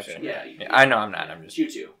 Just perception. Yeah. I know I'm not. I'm just. You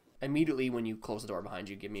two. Immediately when you close the door behind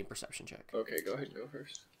you, give me a perception check. Okay, go ahead and go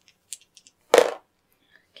first.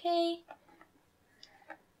 Okay.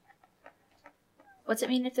 What's it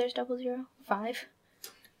mean if there's 00? 5?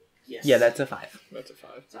 Yes. Yeah, that's a 5. That's a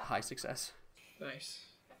 5. It's a high success. Nice.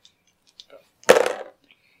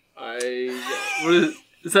 What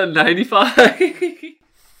is that, 95?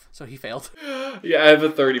 So he failed. Yeah, I have a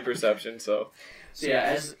 30 perception, so. So yeah,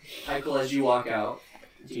 as Michael, as you walk out,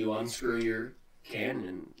 do you unscrew your can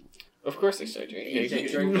and Of course I start drinking. you take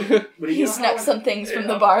a drink? But He snuck some things from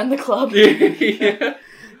the bar in the club. Yeah.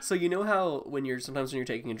 So you know how when you're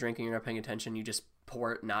taking a drink and you're not paying attention, you just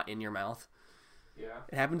pour it not in your mouth. Yeah.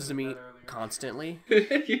 It happens to me constantly.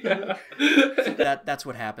 Yeah. That's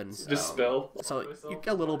what happens. Just spill. So you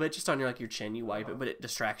get a little bit just on your chin, you wipe it, but it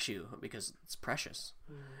distracts you because it's precious.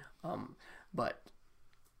 But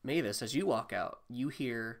Mavis, as you walk out, you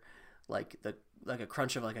hear like a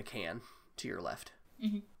crunch of like a can to your left,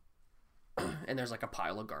 and there's like a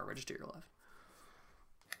pile of garbage to your left.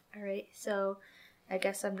 Alright, so I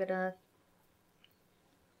guess I'm gonna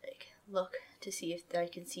like look to see if I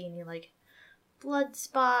can see any like blood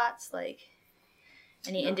spots, like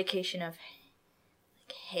any indication of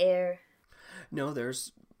like hair. No,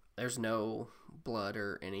 there's no blood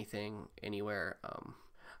or anything anywhere.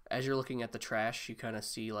 As you're looking at the trash, you kind of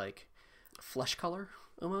see like flesh color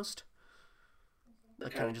almost,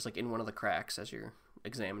 like kind of just like in one of the cracks as you're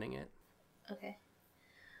examining it. Okay.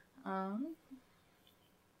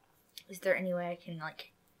 Is there any way I can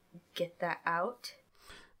like get that out?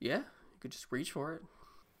 Yeah, you could just reach for it.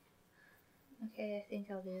 Okay, I think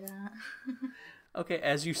I'll do that. Okay,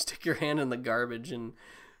 as you stick your hand in the garbage and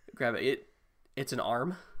grab it, it's an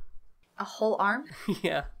arm. A whole arm?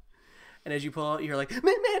 Yeah. And as you pull out, you're like,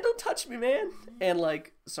 man, don't touch me, man. And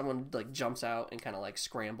like someone like jumps out and kind of like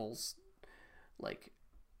scrambles like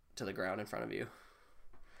to the ground in front of you.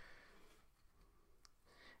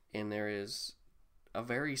 And there is a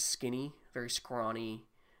very skinny, very scrawny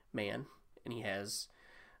man, and he has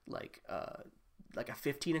like a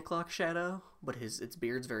 15 o'clock shadow, but its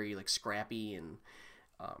beard's very like scrappy, and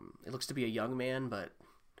it looks to be a young man, but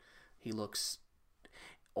he looks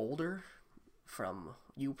older from,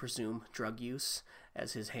 you presume, drug use,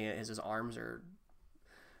 as his arms are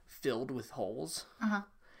filled with holes.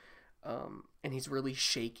 And he's really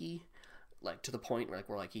shaky, like to the point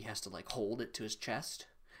where he has to like hold it to his chest.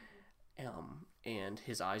 And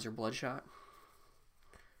his eyes are bloodshot,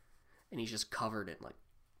 and he's just covered in like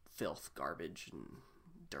filth, garbage, and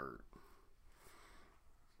dirt.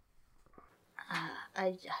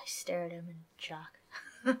 I stare at him in shock.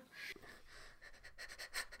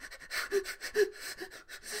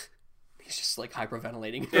 He's just like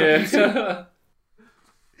hyperventilating. Yeah.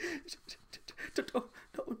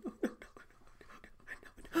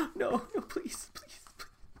 No, please.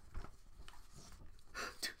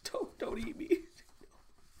 Don't eat me.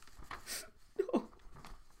 No.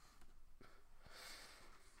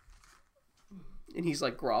 And he's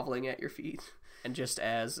like groveling at your feet. And just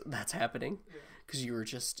as that's happening, because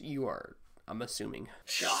you are, I'm assuming,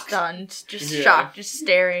 Stunned, just Yeah. shocked, just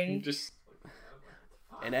staring. Just.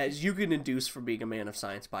 and as you can induce from being a man of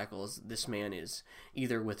science, Michael, is this man is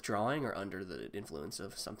either withdrawing or under the influence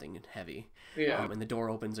of something heavy. Yeah. And the door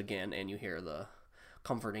opens again, and you hear the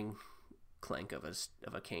comforting clank of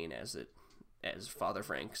a cane as Father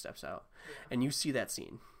Frank steps out, and you see that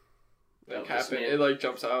scene. Like This happened. man- It like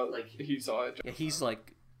jumps out. like- He saw it. Yeah, he's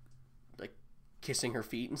like kissing her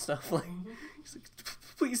feet and stuff. Like, he's like,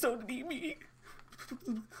 please don't eat me,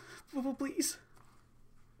 please.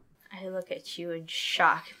 I look at you in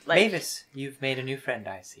shock. Like, Mavis, you've made a new friend,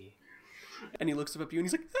 I see. And he looks up at you and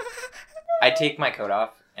he's like, I take my coat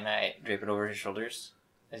off and I drape it over his shoulders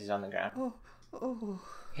as he's on the ground. oh.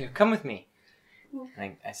 Here, come with me.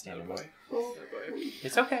 And I stand him up. Oh.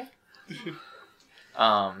 It's okay.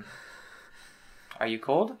 Are you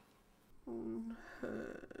cold?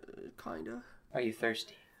 Kinda. Are you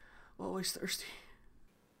thirsty? Always thirsty.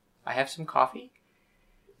 I have some coffee.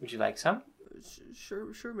 Would you like some?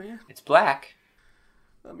 Sure, man. It's black.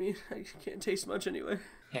 I mean, I can't taste much anyway.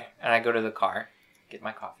 Here, and I go to the car, get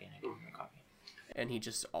my coffee, and I give him the coffee. And he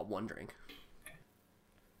just one drink.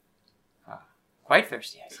 Quite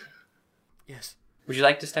thirsty, I see. Yes. Would you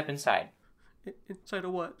like to step inside? Inside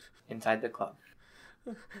of what? Inside the club.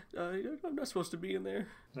 I'm not supposed to be in there.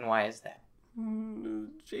 And why is that?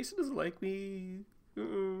 Jason doesn't like me.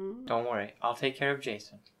 Don't worry, I'll take care of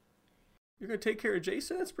Jason. You're gonna take care of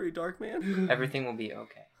Jason? That's pretty dark, man. Everything will be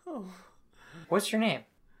okay. Oh. What's your name?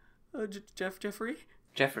 Jeffrey?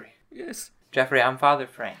 Jeffrey. Yes. Jeffrey, I'm Father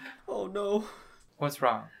Frank. Oh no. What's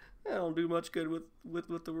wrong? I don't do much good with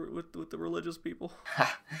the religious people.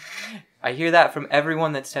 I hear that from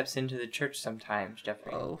everyone that steps into the church sometimes,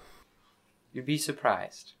 Jeffrey. Oh. You'd be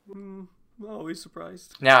surprised. I'm always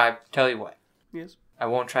surprised. Now, I tell you what. Yes. I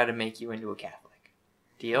won't try to make you into a Catholic.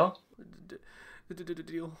 Deal?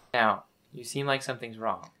 Deal. Now, you seem like something's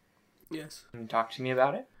wrong. Yes. Can you talk to me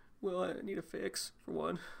about it? Well, I need a fix, for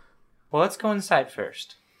one. Well, let's go inside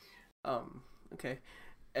first. Okay.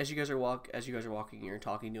 As you guys are walking, you're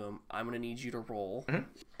talking to him. I'm gonna need you to roll,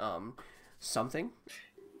 something.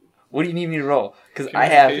 What do you need me to roll? Because I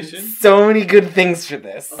have Communication? so many good things for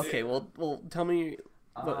this. Okay. Well, tell me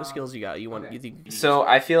what skills you got. You think? So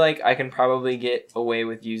I feel like I can probably get away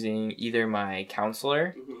with using either my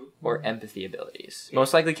counselor or empathy abilities.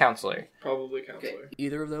 Most likely counselor. Probably counselor.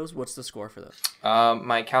 Either of those. What's the score for those?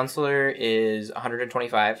 My counselor is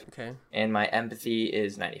 125, Okay. and my empathy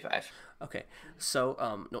is 95. Okay.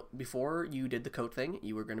 So, no, before you did the coat thing,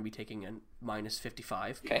 you were going to be taking a minus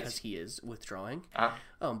 55 Okay. because he is withdrawing. Ah.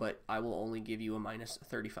 But I will only give you a minus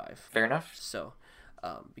 35. Fair enough. So,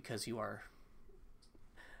 because you are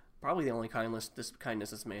probably the only kindness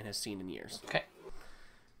this man has seen in years. Okay.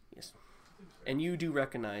 Yes. And you do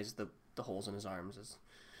recognize the holes in his arms as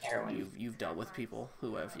Heroin. you've dealt with people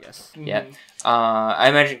who have, yes. Yeah. I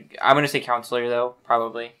imagine I'm gonna say counselor though,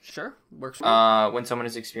 probably. Sure. Works for me. When someone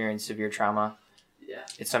has experienced severe trauma, Yeah.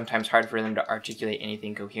 it's sometimes hard for them to articulate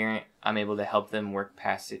anything coherent. I'm able to help them work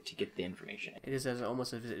past it to get the information. It is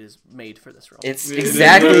almost as if it is made for this role. It's It is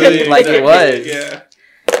exactly really like it was. Yeah.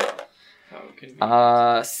 How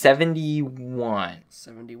convenient. 71.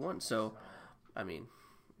 71. So, I mean,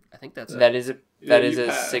 I think that's That is a Yeah, that is you a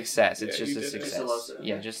passed. success. It's Yeah, just you a did it. success. Just a low success.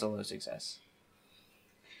 Yeah, just a low success.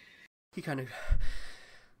 He kind of.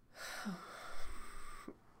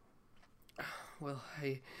 Well,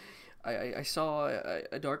 I saw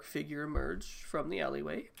a dark figure emerge from the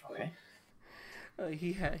alleyway. Okay.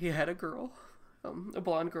 He had a girl, a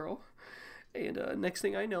blonde girl, and next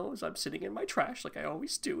thing I know is I'm sitting in my trash like I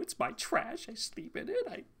always do. It's my trash. I sleep in it.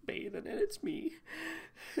 I bathe in it. It's me.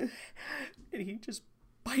 And he just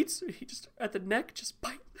bites her. He just at the neck just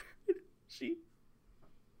bites her. She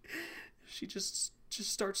just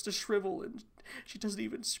starts to shrivel and she doesn't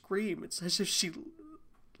even scream. It's as if she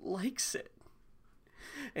likes it.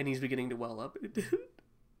 And he's beginning to well up. And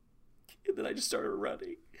then I just started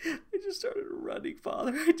running.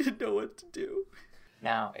 Father. I didn't know what to do.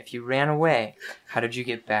 Now, if you ran away, how did you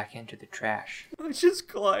get back into the trash? I just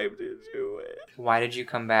climbed into it. Why did you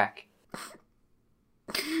come back? Because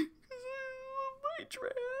I love my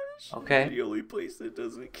trash. Okay. It's the only place that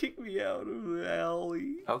doesn't kick me out of the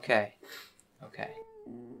alley. Okay.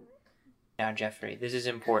 Now, Jeffrey, this is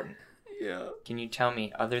important. Yeah. Can you tell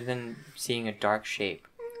me, other than seeing a dark shape,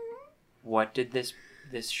 what did this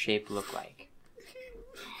shape look like?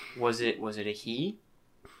 Was it a he?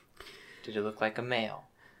 Did it look like a male?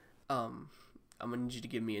 I'm gonna need you to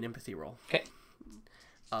give me an empathy roll. Okay.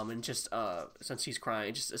 And just since he's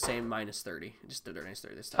crying, just the same minus 30. Just the minus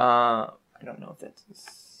 30 this time. I don't know if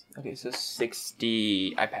that's okay. So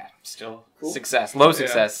 60. I passed. Still Cool. success. Low Yeah.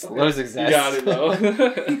 success. Okay. Low success. You got it though.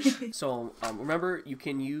 So remember, you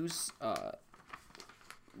can use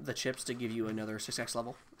the chips to give you another success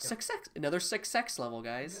level. Another success level,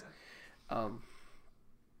 guys.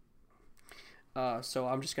 So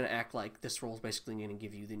I'm just gonna act like this roll is basically gonna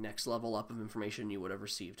give you the next level up of information you would have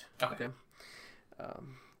received. Okay.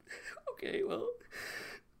 Okay. Well,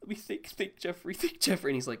 let me think, Jeffrey,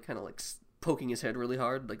 and he's like kind of like poking his head really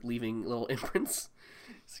hard, like leaving little imprints.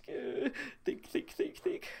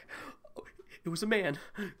 Think. Oh, it was a man.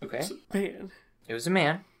 Okay. It was a man. It was a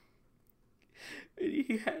man.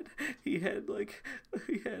 And he had like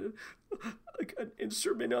an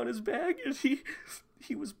instrument on his back, and he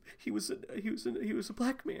was a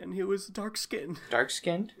black man. He was dark skinned. Dark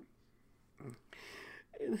skinned.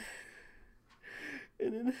 And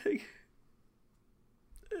then like,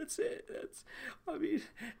 that's it. I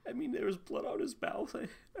mean, there was blood on his mouth.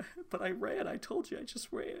 But I ran. I told you, I just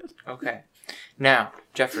ran. Okay. Now,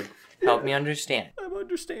 Jeffrey, help me understand. I'm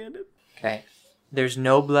understanding. Okay. There's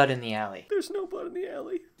no blood in the alley. There's no blood in the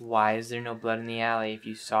alley. Why is there no blood in the alley if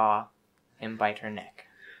you saw him bite her neck?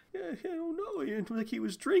 I don't know. It was like he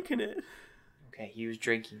was drinking it. Okay, he was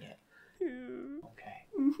drinking it. Yeah. Okay.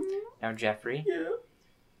 Mm-hmm. Now, Jeffrey, Yeah.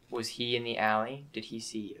 was he in the alley? Did he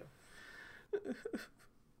see you?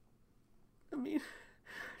 I mean,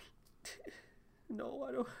 no,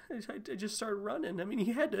 I don't. I just started running. I mean,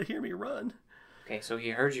 he had to hear me run. Okay, so he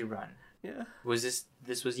heard you run. Yeah. Was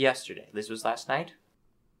this was yesterday? This was last night?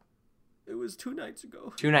 It was 2 nights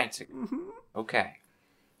ago. 2 nights ago. Mm-hmm. Okay.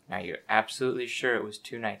 Now you're absolutely sure it was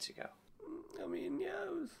 2 nights ago. I mean, yeah,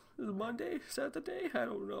 it was Monday, Saturday. I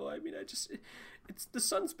don't know. I mean, it's the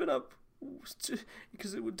sun's been up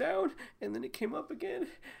because it was down and then it came up again,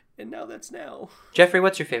 and now that's now. Jeffrey,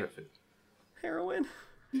 what's your favorite food? Heroin,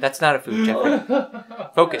 That's not a food, Jeffrey.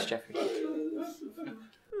 Focus, Jeffrey.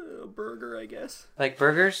 a burger, I guess. Like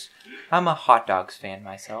burgers? I'm a hot dogs fan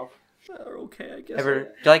myself. Okay, I guess. Do you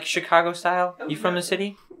like Chicago style? You from the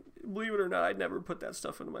city? Believe it or not, I'd never put that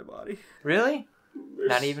stuff into my body. Really?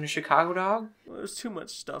 Not even a Chicago dog? Well, there's too much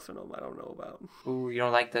stuff in them I don't know about. Ooh, you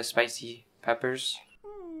don't like the spicy peppers?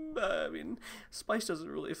 I mean, spice doesn't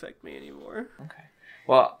really affect me anymore. Okay.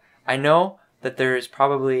 Well, I know that there is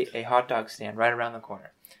probably a hot dog stand right around the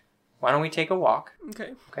corner. Why don't we take a walk,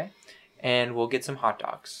 Okay. and we'll get some hot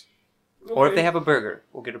dogs. Or if they have a burger,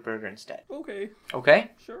 we'll get a burger instead. Okay,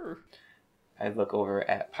 Okay? sure. I look over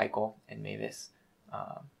at Pikel and Mavis.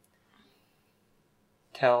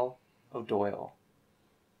 Tell O'Doyle.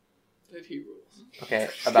 That he rules. Okay,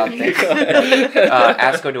 about this.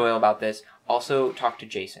 Ask O'Doyle about this. Also, talk to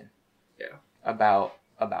Jason. Yeah. About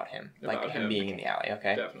him. About him him. being in the alley,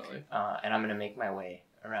 okay? Definitely. And I'm going to make my way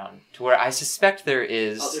around to where I suspect there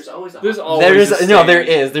is... Oh, there's always a There's hot- always There's a stand. no, there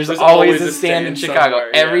is. There's always a stand in Chicago.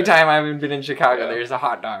 somewhere, Every yeah. time I've been in Chicago, Yeah. there's a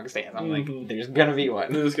hot dog stand. I'm like, Mhm. there's gonna be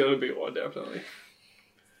one. There's gonna be one, definitely.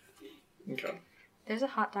 Okay. There's a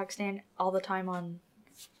hot dog stand all the time on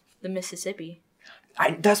the Mississippi.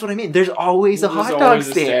 That's what I mean. There's always a There's hot dog always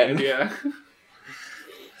a stand. Yeah.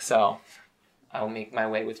 So, I will make my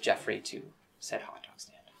way with Jeffrey to said hot dog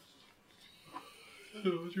stand.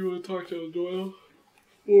 Do you want to talk to Doyle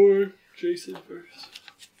or Jason first?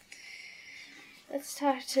 Let's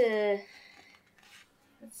talk to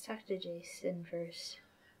Jason first.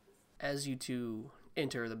 As you two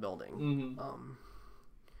enter the building, Mm-hmm.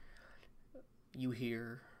 you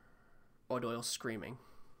hear O'Doyle screaming,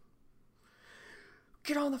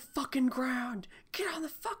 "Get on the fucking ground! Get on the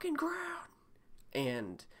fucking ground!"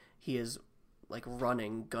 And he is, like,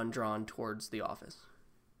 running, gun drawn, towards the office.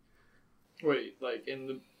 Wait, like in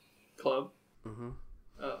the club? Mm-hmm.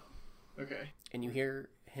 Oh, okay. And you hear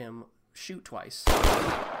him shoot twice,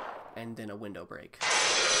 and then a window break.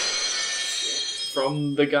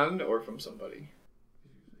 From the gun or from somebody?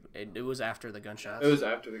 It was after the gunshots. It was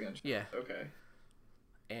after the gunshot. Yeah. Okay.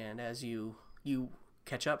 And as you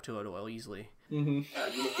catch up to O'Doyle easily, Mm-hmm.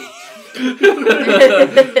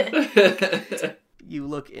 you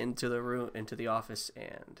look into the room, into the office,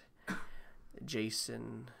 and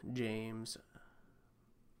Jason James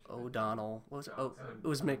O'Donnell. What was it? Oh, it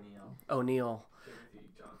was O'Neill.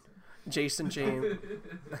 Jason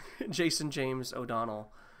James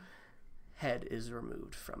O'Donnell. Head is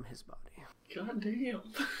removed from his body. God damn.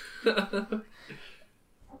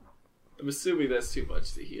 I'm assuming that's too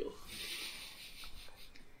much to heal.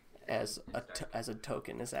 As a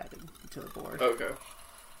token is added to the board, Okay.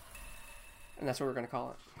 and that's what we're gonna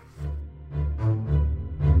call it.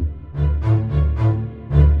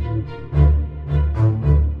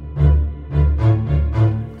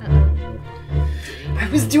 I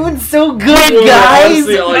was doing so good, Well, guys!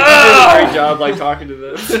 honestly, like, you did a great job, like, talking to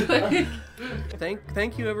this.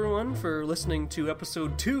 Thank you everyone for listening to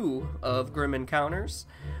episode 2 of Grim Encounters.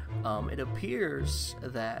 It appears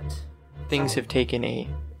that Things have taken a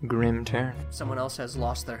grim turn. someone else has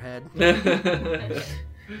lost their head.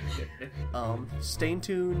 Stay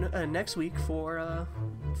tuned next week for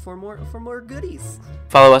more goodies.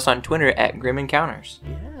 Follow us on Twitter at Grim Encounters.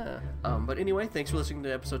 Yeah. But anyway, thanks for listening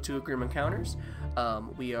to episode 2 of Grim Encounters.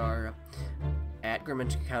 We are at Grim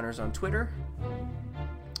Encounters on Twitter.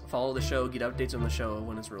 Follow the show, get updates on the show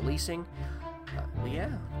when it's releasing. But yeah,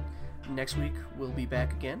 next week we'll be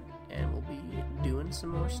back again, and we'll be doing some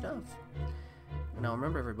more stuff. Now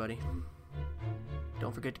remember, everybody,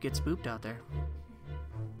 don't forget to get spooked out there.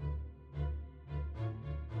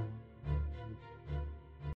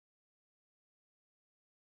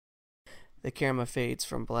 The camera fades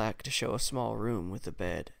from black to show a small room with a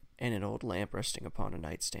bed and an old lamp resting upon a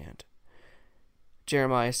nightstand.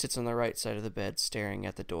 Jeremiah sits on the right side of the bed, staring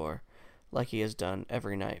at the door, like he has done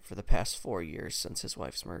every night for the past 4 years since his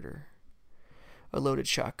wife's murder. A loaded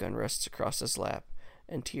shotgun rests across his lap,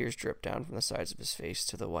 and tears drip down from the sides of his face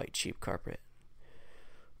to the white cheap carpet.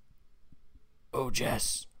 "Oh,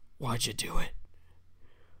 Jess, why'd you do it?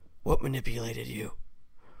 What manipulated you?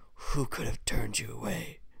 Who could have turned you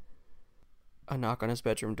away?" A knock on his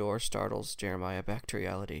bedroom door startles Jeremiah back to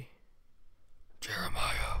reality.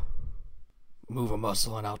 "Jeremiah, move a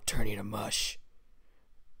muscle and I'll turn you to mush."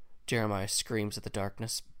 Jeremiah screams at the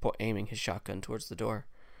darkness, aiming his shotgun towards the door.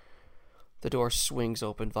 The door swings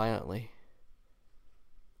open violently.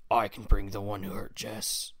 "I can bring the one who hurt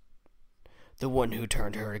Jess. The one who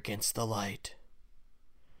turned her against the light."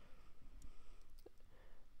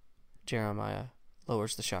 Jeremiah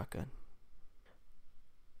lowers the shotgun.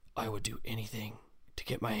 "I would do anything to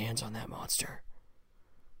get my hands on that monster.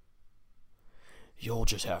 You'll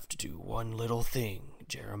just have to do one little thing,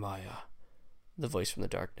 Jeremiah," the voice from the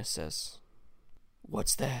darkness says.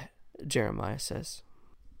 "What's that?" Jeremiah says.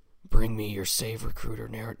 "Bring me your save recruiter,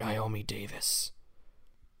 Naomi Davis."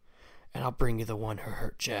 and I'll bring you the one who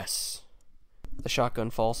hurt Jess. The shotgun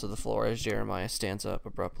falls to the floor as Jeremiah stands up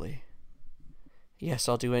abruptly. Yes,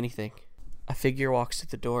 I'll do anything. A figure walks to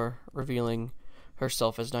the door, revealing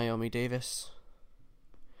herself as Naomi Davis.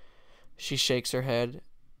 She shakes her head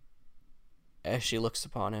as she looks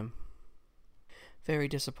upon him. Very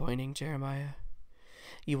disappointing, Jeremiah.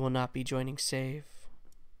 You will not be joining Save.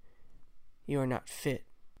 You are not fit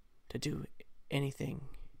to do anything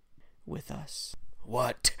with us.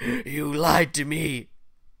 What? You lied to me!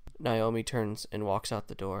 Naomi turns and walks out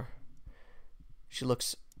the door. She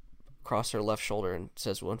looks across her left shoulder and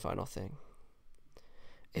says one final thing.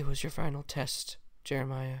 It was your final test,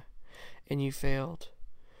 Jeremiah, and you failed.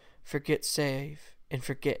 Forget Save, and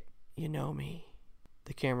forget you know me.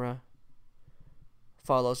 The camera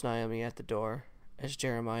follows Naomi at the door as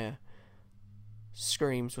Jeremiah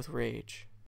screams with rage.